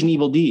engaged in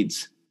evil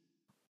deeds.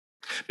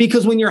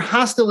 Because when you're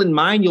hostile in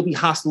mind, you'll be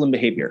hostile in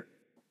behavior.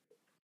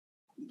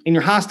 And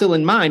you're hostile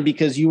in mind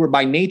because you were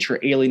by nature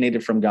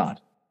alienated from God.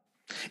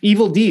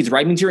 Evil deeds,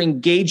 right, means you're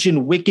engaged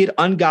in wicked,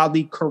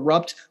 ungodly,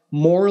 corrupt,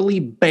 morally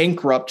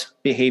bankrupt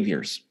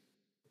behaviors.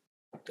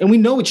 And we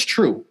know it's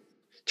true.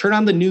 Turn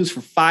on the news for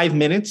 5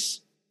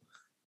 minutes.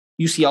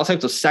 You see all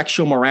types of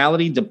sexual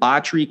morality,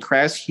 debauchery,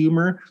 crass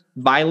humor,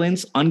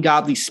 violence,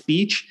 ungodly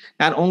speech,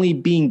 not only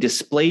being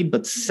displayed,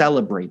 but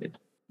celebrated.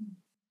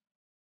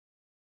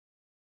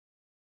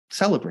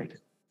 Celebrated.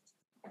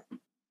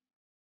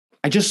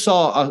 I just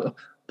saw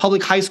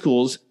public high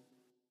schools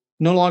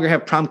no longer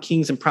have prom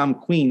kings and prom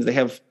queens. They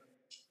have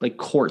like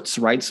courts,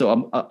 right?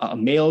 So a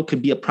male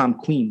could be a prom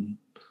queen.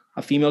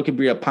 A female could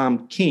be a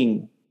prom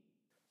king.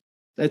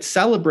 It's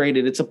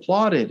celebrated. It's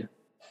applauded.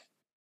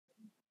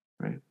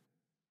 Right?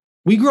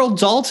 We grow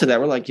dull to that.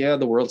 We're like, yeah,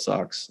 the world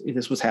sucks.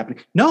 This was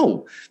happening.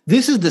 No,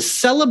 this is the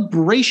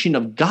celebration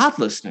of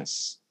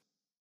godlessness.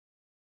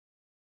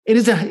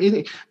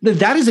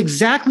 That is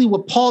exactly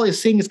what Paul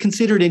is saying is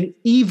considered an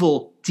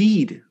evil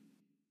deed.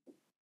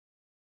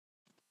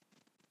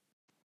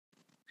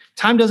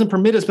 Time doesn't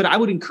permit us, but I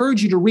would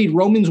encourage you to read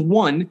Romans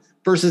 1,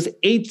 verses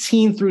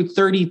 18 through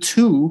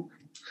 32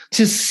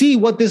 to see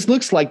what this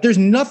looks like. There's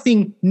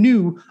nothing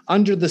new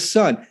under the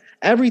sun.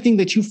 Everything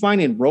that you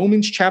find in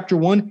Romans chapter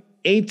 1,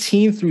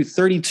 18 through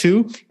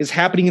 32 is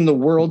happening in the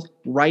world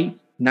right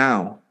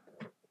now.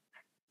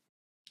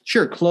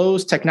 Sure,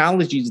 clothes,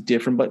 technology is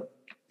different, but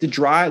the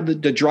drive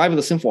of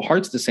the sinful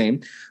heart's the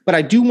same. But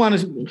I do want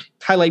to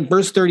highlight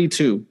verse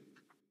 32.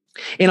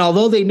 And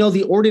although they know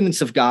the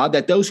ordinance of God,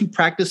 that those who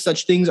practice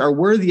such things are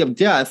worthy of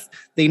death,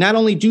 they not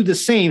only do the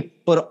same,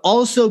 but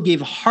also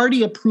give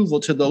hearty approval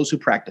to those who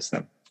practice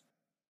them.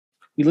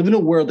 We live in a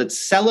world that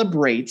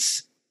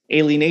celebrates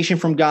alienation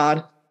from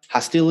God,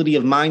 hostility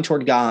of mind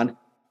toward God,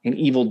 and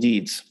evil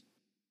deeds.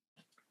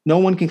 No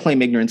one can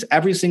claim ignorance.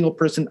 Every single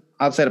person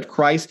outside of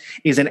Christ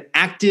is an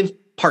active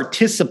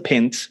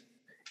participant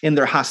in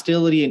their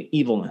hostility and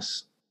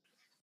evilness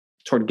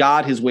toward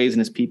God, his ways, and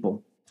his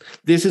people.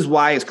 This is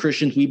why, as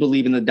Christians, we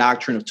believe in the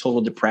doctrine of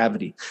total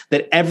depravity,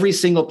 that every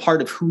single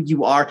part of who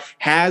you are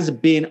has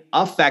been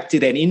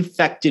affected and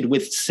infected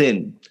with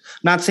sin. I'm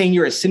not saying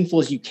you're as sinful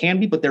as you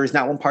can be, but there is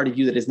not one part of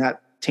you that is not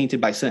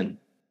tainted by sin.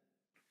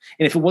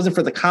 And if it wasn't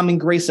for the common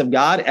grace of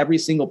God, every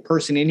single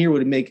person in here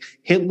would make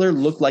Hitler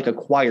look like a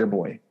choir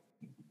boy.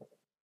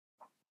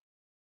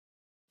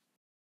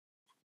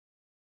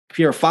 If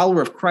you're a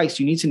follower of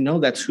Christ, you need to know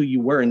that's who you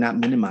were and not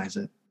minimize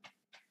it.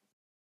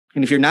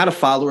 And if you're not a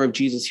follower of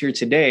Jesus here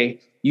today,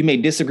 you may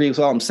disagree with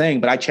all I'm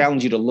saying, but I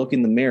challenge you to look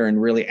in the mirror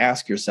and really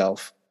ask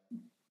yourself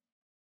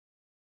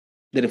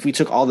that if we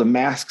took all the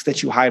masks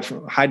that you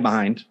hide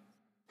behind,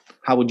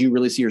 how would you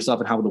really see yourself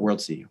and how would the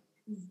world see you?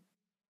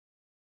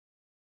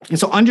 And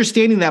so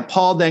understanding that,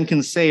 Paul then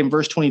can say in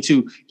verse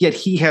 22, yet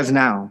he has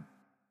now.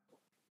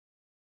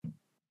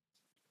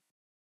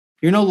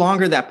 You're no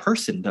longer that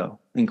person, though,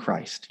 in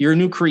Christ. You're a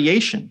new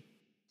creation.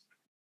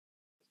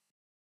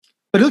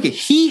 But look,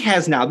 he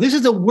has now. This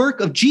is a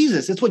work of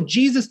Jesus. It's what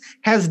Jesus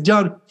has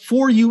done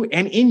for you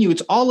and in you.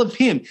 It's all of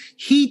him.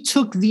 He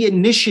took the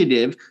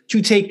initiative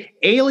to take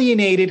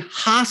alienated,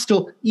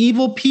 hostile,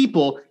 evil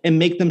people and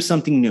make them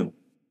something new.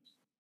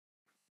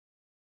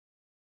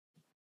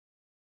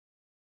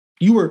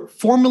 You were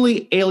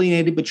formerly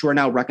alienated, but you are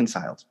now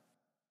reconciled.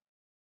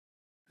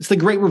 It's the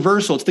great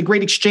reversal. It's the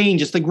great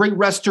exchange. It's the great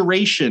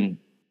restoration.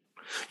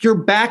 You're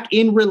back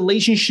in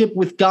relationship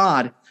with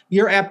God.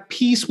 You're at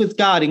peace with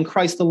God in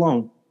Christ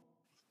alone.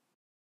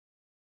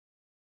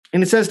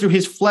 And it says through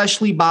his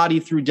fleshly body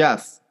through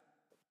death.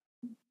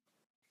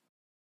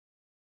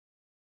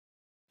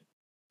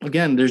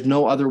 Again, there's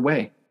no other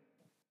way.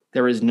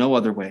 There is no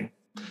other way.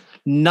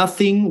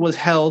 Nothing was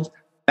held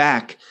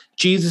back.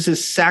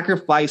 Jesus'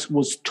 sacrifice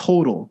was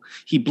total.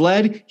 He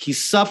bled, he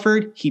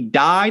suffered, he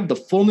died. The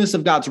fullness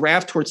of God's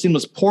wrath towards sin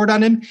was poured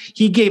on him.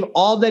 He gave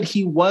all that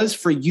he was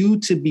for you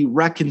to be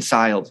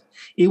reconciled.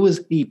 It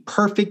was the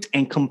perfect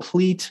and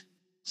complete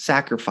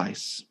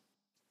sacrifice.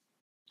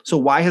 So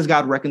why has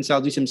God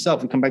reconciled you to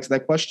himself? We come back to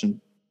that question.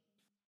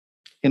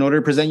 In order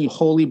to present you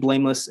holy,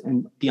 blameless,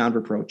 and beyond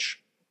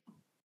reproach.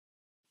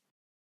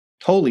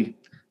 Holy.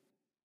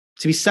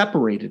 To be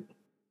separated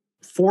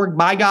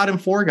by God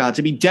and for God.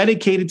 To be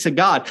dedicated to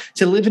God.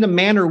 To live in a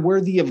manner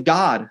worthy of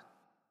God.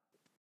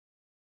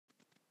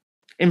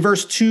 In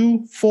verse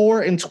 2,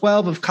 4, and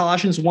 12 of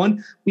Colossians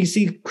 1, we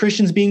see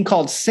Christians being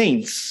called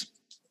saints.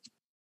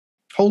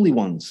 Holy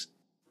ones.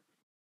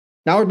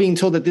 Now we're being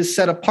told that this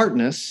set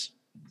apartness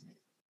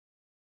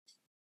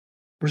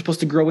we're supposed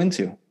to grow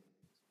into.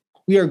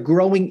 We are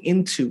growing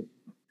into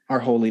our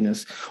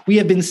holiness. We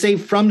have been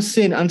saved from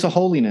sin unto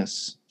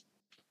holiness.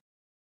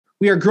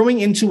 We are growing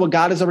into what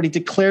God has already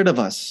declared of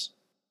us.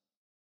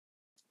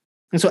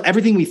 And so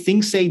everything we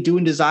think, say, do,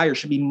 and desire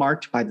should be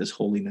marked by this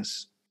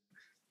holiness.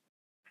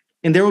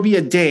 And there will be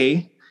a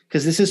day,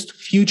 because this is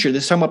future,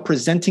 this is talking about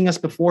presenting us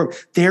before him.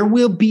 There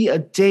will be a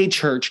day,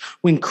 church,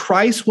 when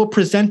Christ will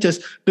present us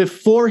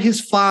before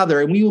his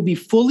Father, and we will be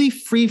fully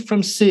free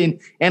from sin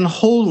and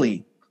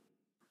holy.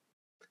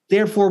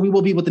 Therefore, we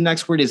will be what the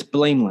next word is,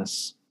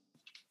 blameless.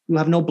 We will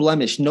have no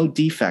blemish, no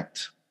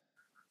defect.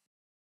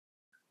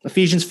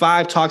 Ephesians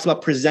 5 talks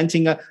about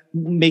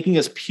making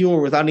us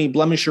pure without any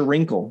blemish or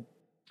wrinkle.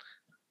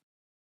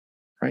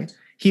 Right?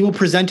 He will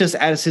present us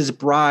as his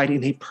bride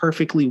in a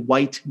perfectly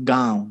white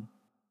gown.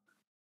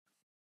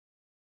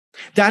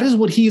 That is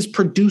what he is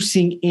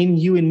producing in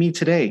you and me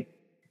today.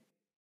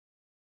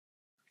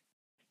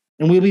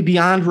 And we'll be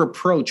beyond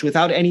reproach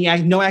without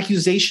no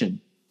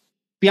accusation.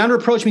 Beyond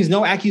reproach means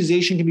no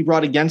accusation can be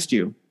brought against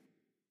you.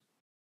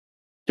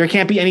 There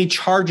can't be any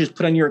charges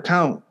put on your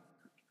account.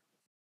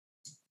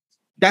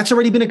 That's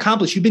already been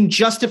accomplished. You've been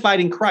justified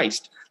in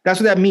Christ. That's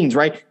what that means,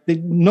 right?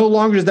 No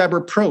longer is that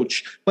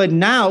reproach. But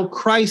now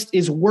Christ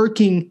is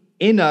working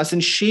in us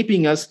and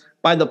shaping us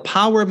by the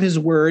power of his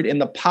word and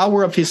the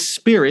power of his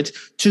spirit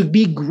to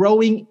be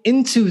growing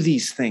into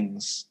these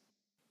things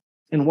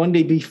and one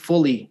day be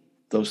fully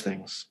those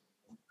things.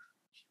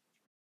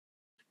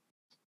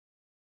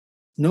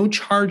 No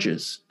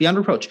charges, beyond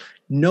reproach.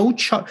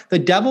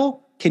 The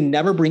devil can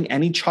never bring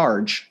any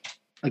charge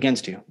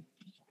against you.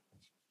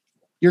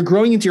 You're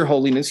growing into your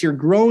holiness. You're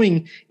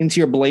growing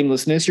into your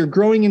blamelessness. You're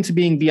growing into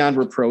being beyond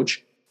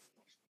reproach.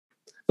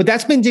 But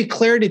that's been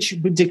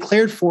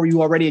declared for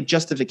you already at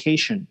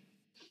justification.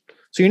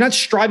 So you're not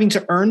striving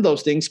to earn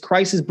those things.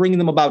 Christ is bringing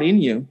them about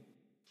in you.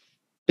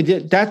 But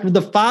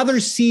the Father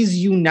sees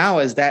you now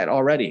as that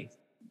already.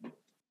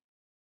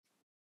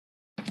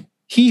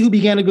 He who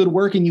began a good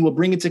work in you will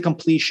bring it to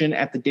completion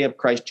at the day of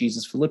Christ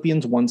Jesus.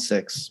 Philippians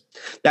 1:6.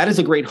 That is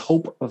a great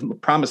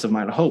promise of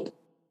mine, a hope.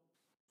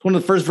 It's one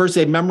of the first verses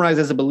I memorized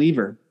as a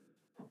believer.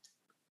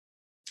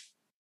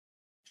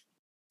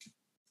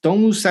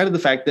 Don't lose sight of the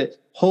fact that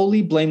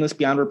holy, blameless,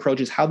 beyond reproach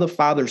is how the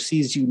Father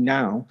sees you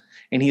now,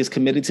 and he is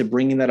committed to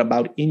bringing that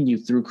about in you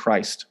through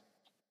Christ.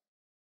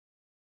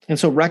 And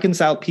so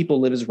reconciled people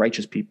live as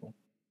righteous people.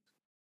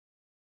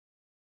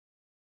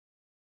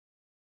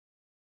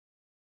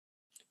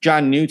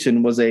 John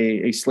Newton was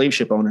a slave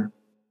ship owner.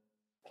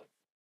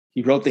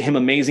 He wrote the hymn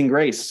Amazing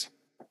Grace.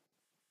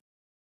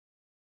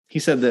 He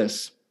said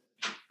this,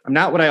 "I'm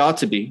not what I ought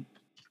to be,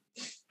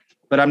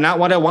 but I'm not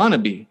what I want to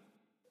be.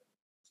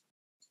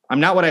 I'm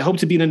not what I hope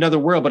to be in another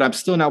world, but I'm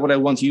still not what I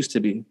once used to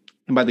be.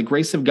 And by the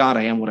grace of God,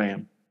 I am what I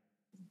am."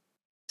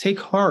 Take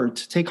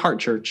heart,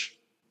 church.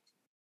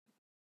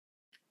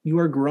 You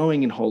are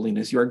growing in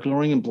holiness. You are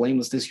growing in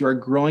blamelessness. You are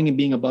growing in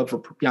being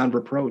beyond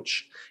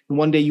reproach. And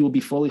one day you will be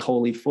fully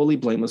holy, fully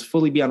blameless,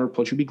 fully beyond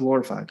reproach. You'll be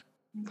glorified.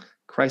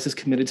 Christ is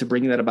committed to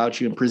bringing that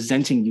about you and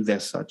presenting you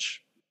as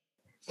such.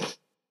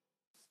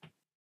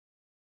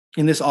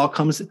 And this all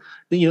comes,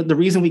 the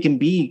reason we can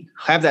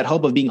have that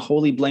hope of being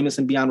holy, blameless,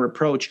 and beyond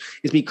reproach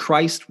is because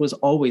Christ was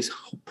always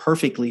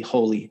perfectly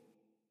holy,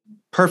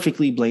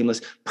 perfectly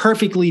blameless,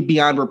 perfectly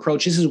beyond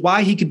reproach. This is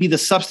why he could be the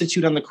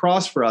substitute on the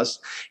cross for us.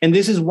 And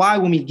this is why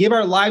when we give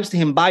our lives to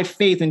him by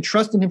faith and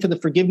trust in him for the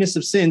forgiveness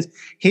of sins,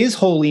 his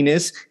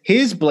holiness,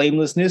 his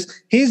blamelessness,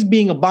 his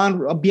being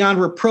beyond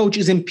reproach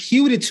is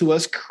imputed to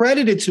us,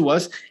 credited to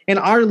us, and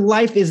our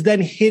life is then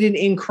hidden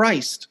in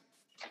Christ.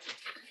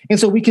 And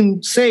so we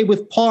can say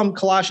with Paul in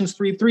Colossians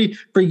 3:3,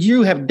 "For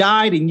you have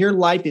died and your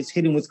life is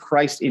hidden with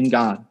Christ in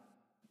God."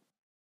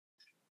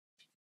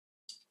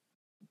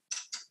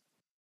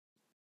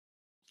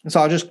 And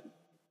so I'll just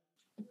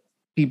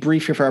be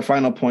brief here for our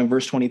final point,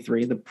 verse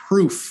 23, the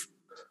proof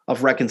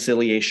of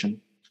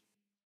reconciliation.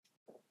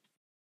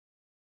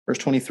 Verse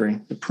 23,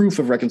 the proof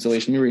of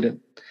reconciliation. Let me read it.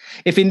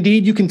 "If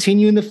indeed you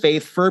continue in the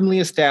faith, firmly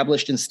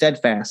established and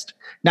steadfast,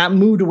 not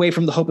moved away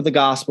from the hope of the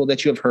gospel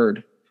that you have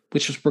heard,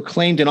 which was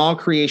proclaimed in all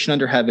creation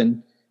under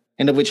heaven,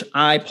 and of which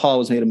I, Paul,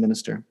 was made a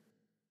minister."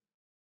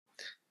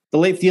 The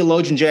late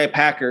theologian J.I.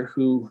 Packer,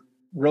 who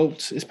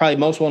is probably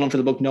most well known for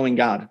the book Knowing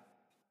God,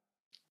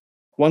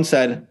 once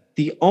said,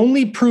 "The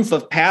only proof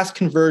of past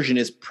conversion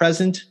is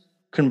present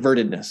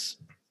convertedness."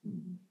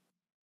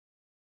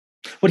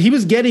 What he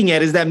was getting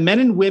at is that men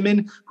and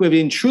women who have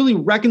been truly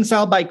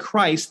reconciled by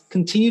Christ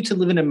continue to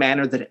live in a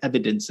manner that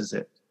evidences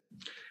it.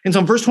 And so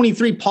in verse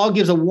 23, Paul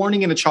gives a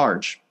warning and a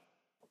charge.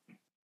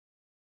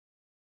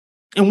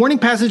 And warning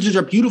passages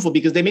are beautiful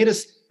because they make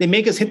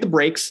us hit the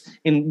brakes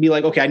and be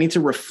like, okay, I need to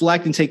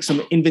reflect and take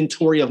some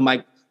inventory of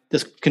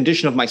this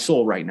condition of my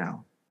soul right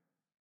now.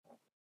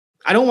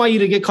 I don't want you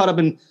to get caught up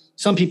in,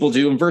 some people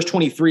do, in verse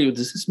 23,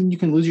 does this mean you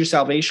can lose your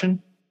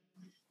salvation?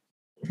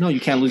 No,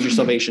 you can't lose your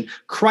salvation.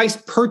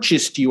 Christ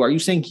purchased you. Are you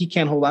saying he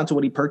can't hold on to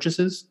what he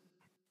purchases?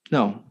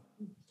 No.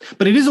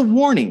 But it is a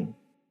warning.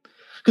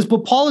 Because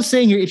what Paul is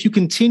saying here, if you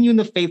continue in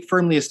the faith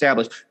firmly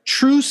established,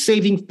 true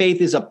saving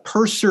faith is a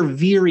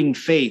persevering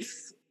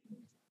faith.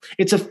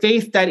 It's a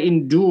faith that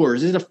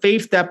endures. It's a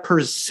faith that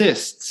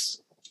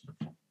persists.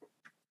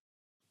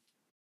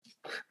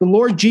 The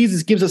Lord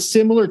Jesus gives a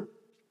similar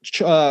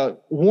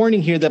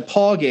warning here that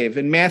Paul gave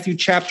in Matthew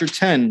chapter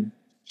 10,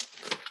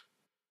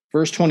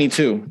 verse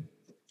 22.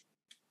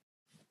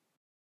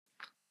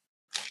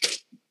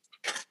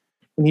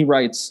 And he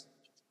writes,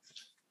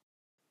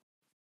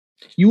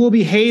 "You will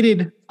be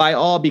hated by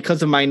all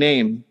because of my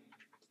name,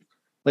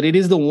 but it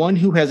is the one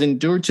who has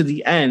endured to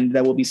the end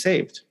that will be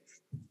saved."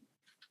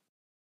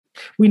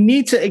 We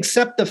need to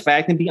accept the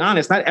fact and be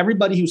honest. Not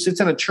everybody who sits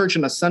in a church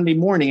on a Sunday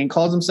morning and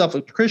calls himself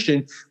a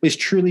Christian is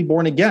truly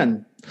born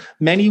again.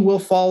 Many will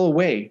fall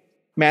away.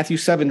 Matthew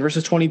 7,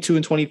 verses 22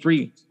 and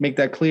 23 make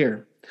that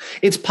clear.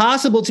 It's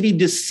possible to be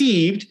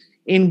deceived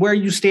in where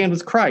you stand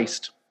with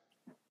Christ,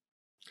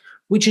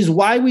 which is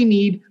why we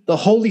need the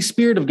Holy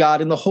Spirit of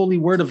God and the Holy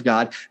Word of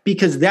God,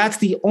 because that's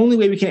the only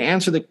way we can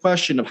answer the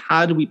question of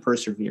how do we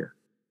persevere?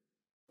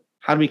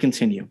 How do we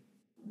continue?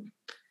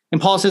 And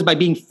Paul says by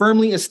being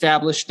firmly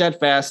established,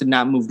 steadfast, and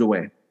not moved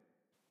away.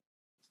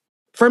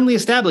 Firmly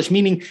established,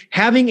 meaning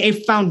having a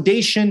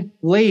foundation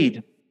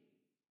laid.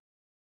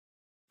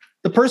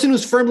 The person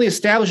who's firmly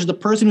established is the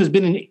person who's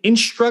been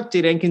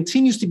instructed and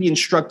continues to be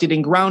instructed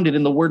and grounded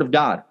in the Word of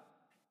God.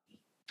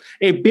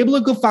 A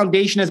biblical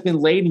foundation has been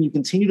laid, and you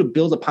continue to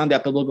build upon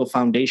that biblical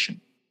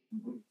foundation,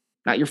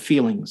 not your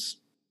feelings.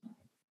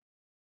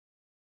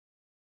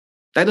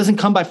 That doesn't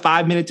come by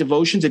 5-minute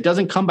devotions. It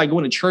doesn't come by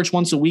going to church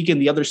once a week and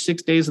the other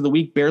 6 days of the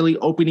week barely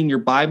opening your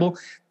Bible.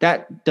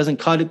 That doesn't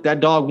cut it. That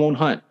dog won't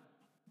hunt.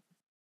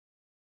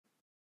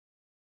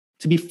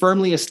 To be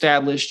firmly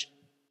established,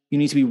 you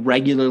need to be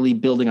regularly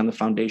building on the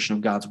foundation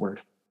of God's Word.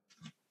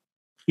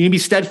 You need to be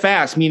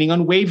steadfast, meaning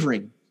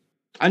unwavering,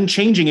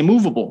 unchanging,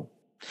 immovable.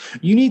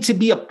 You need to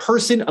be a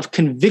person of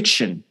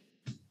conviction.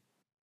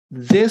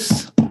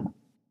 This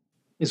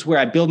is where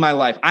I build my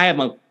life.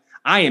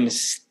 I am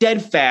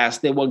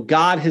steadfast that what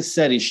God has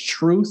said is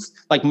truth.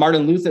 Like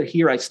Martin Luther,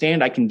 here I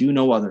stand, I can do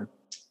no other.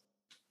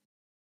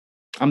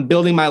 I'm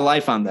building my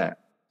life on that.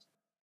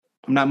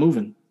 I'm not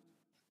moving.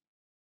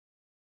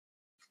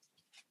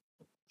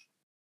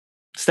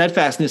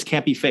 Steadfastness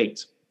can't be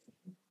faked.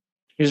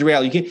 Here's the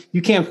reality.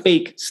 You can't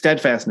fake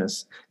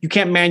steadfastness. You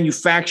can't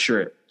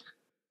manufacture it.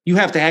 You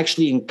have to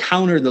actually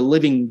encounter the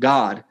living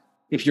God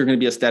if you're going to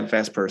be a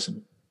steadfast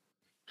person.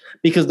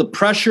 Because the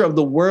pressure of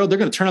the world, they're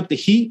going to turn up the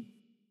heat.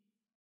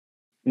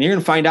 And you're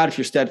going to find out if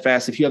you're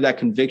steadfast, if you have that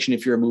conviction,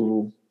 if you're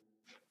immovable.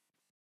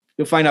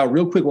 You'll find out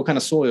real quick what kind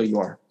of soil you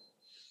are.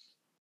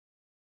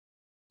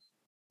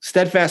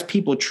 Steadfast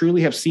people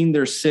truly have seen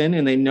their sin,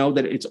 and they know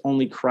that it's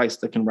only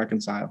Christ that can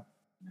reconcile.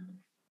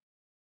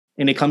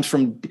 And it comes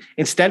from,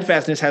 and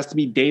steadfastness has to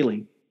be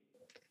daily.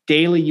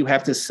 Daily, you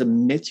have to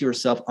submit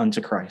yourself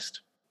unto Christ.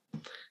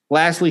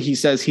 Lastly, he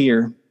says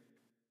here,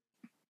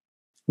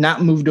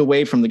 not moved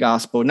away from the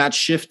gospel, not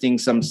shifting,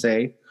 some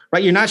say,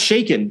 right? You're not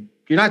shaken.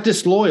 You're not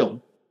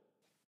disloyal.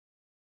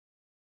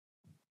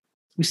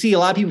 We see a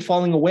lot of people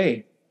falling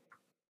away.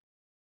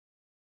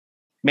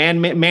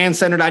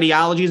 Man-centered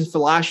ideologies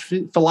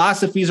and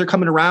philosophies are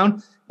coming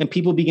around, and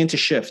people begin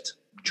to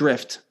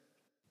drift.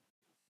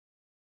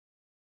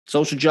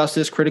 Social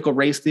justice, critical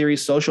race theory,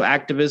 social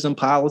activism,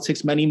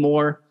 politics, many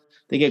more.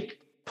 They get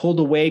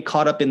pulled away,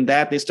 caught up in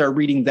that. They start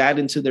reading that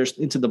into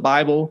the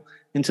Bible,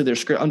 into their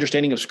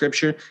understanding of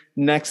Scripture.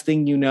 Next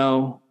thing you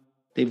know,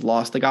 they've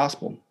lost the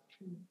gospel.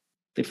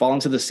 They fall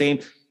into the same,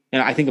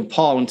 and I think of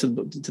Paul into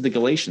the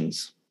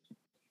Galatians.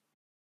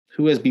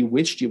 Who has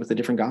bewitched you with a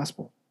different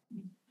gospel?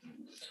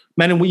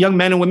 Young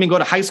men and women go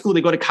to high school,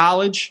 they go to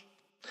college,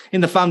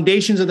 and the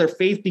foundations of their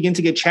faith begin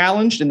to get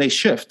challenged, and they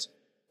shift.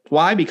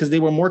 Why? Because they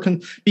were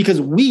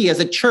because we as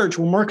a church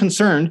were more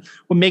concerned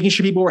with making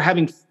sure people were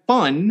having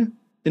fun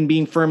than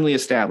being firmly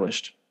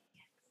established.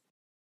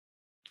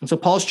 And so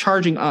Paul's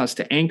charging us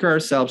to anchor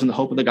ourselves in the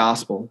hope of the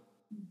gospel.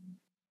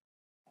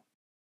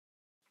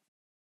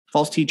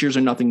 False teachers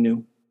are nothing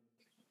new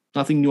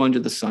under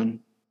the sun.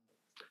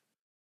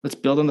 Let's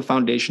build on the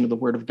foundation of the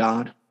Word of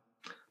God.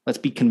 Let's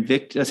be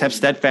convicted. Let's have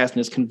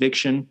steadfastness,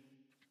 conviction.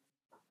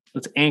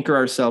 Let's anchor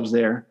ourselves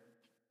there.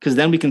 Because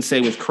then we can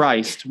say with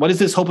Christ, what is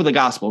this hope of the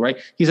gospel, right?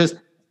 He says,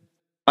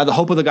 by the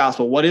hope of the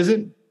gospel, what is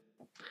it?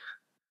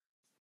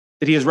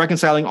 That he is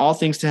reconciling all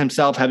things to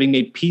himself, having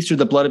made peace through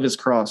the blood of his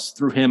cross.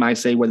 Through him, I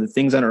say, whether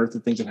things on earth or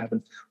things in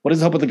heaven. What is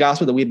the hope of the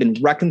gospel? That we have been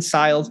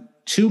reconciled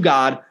to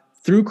God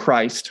through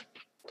Christ,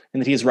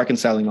 and that he is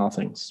reconciling all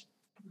things.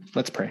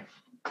 Let's pray.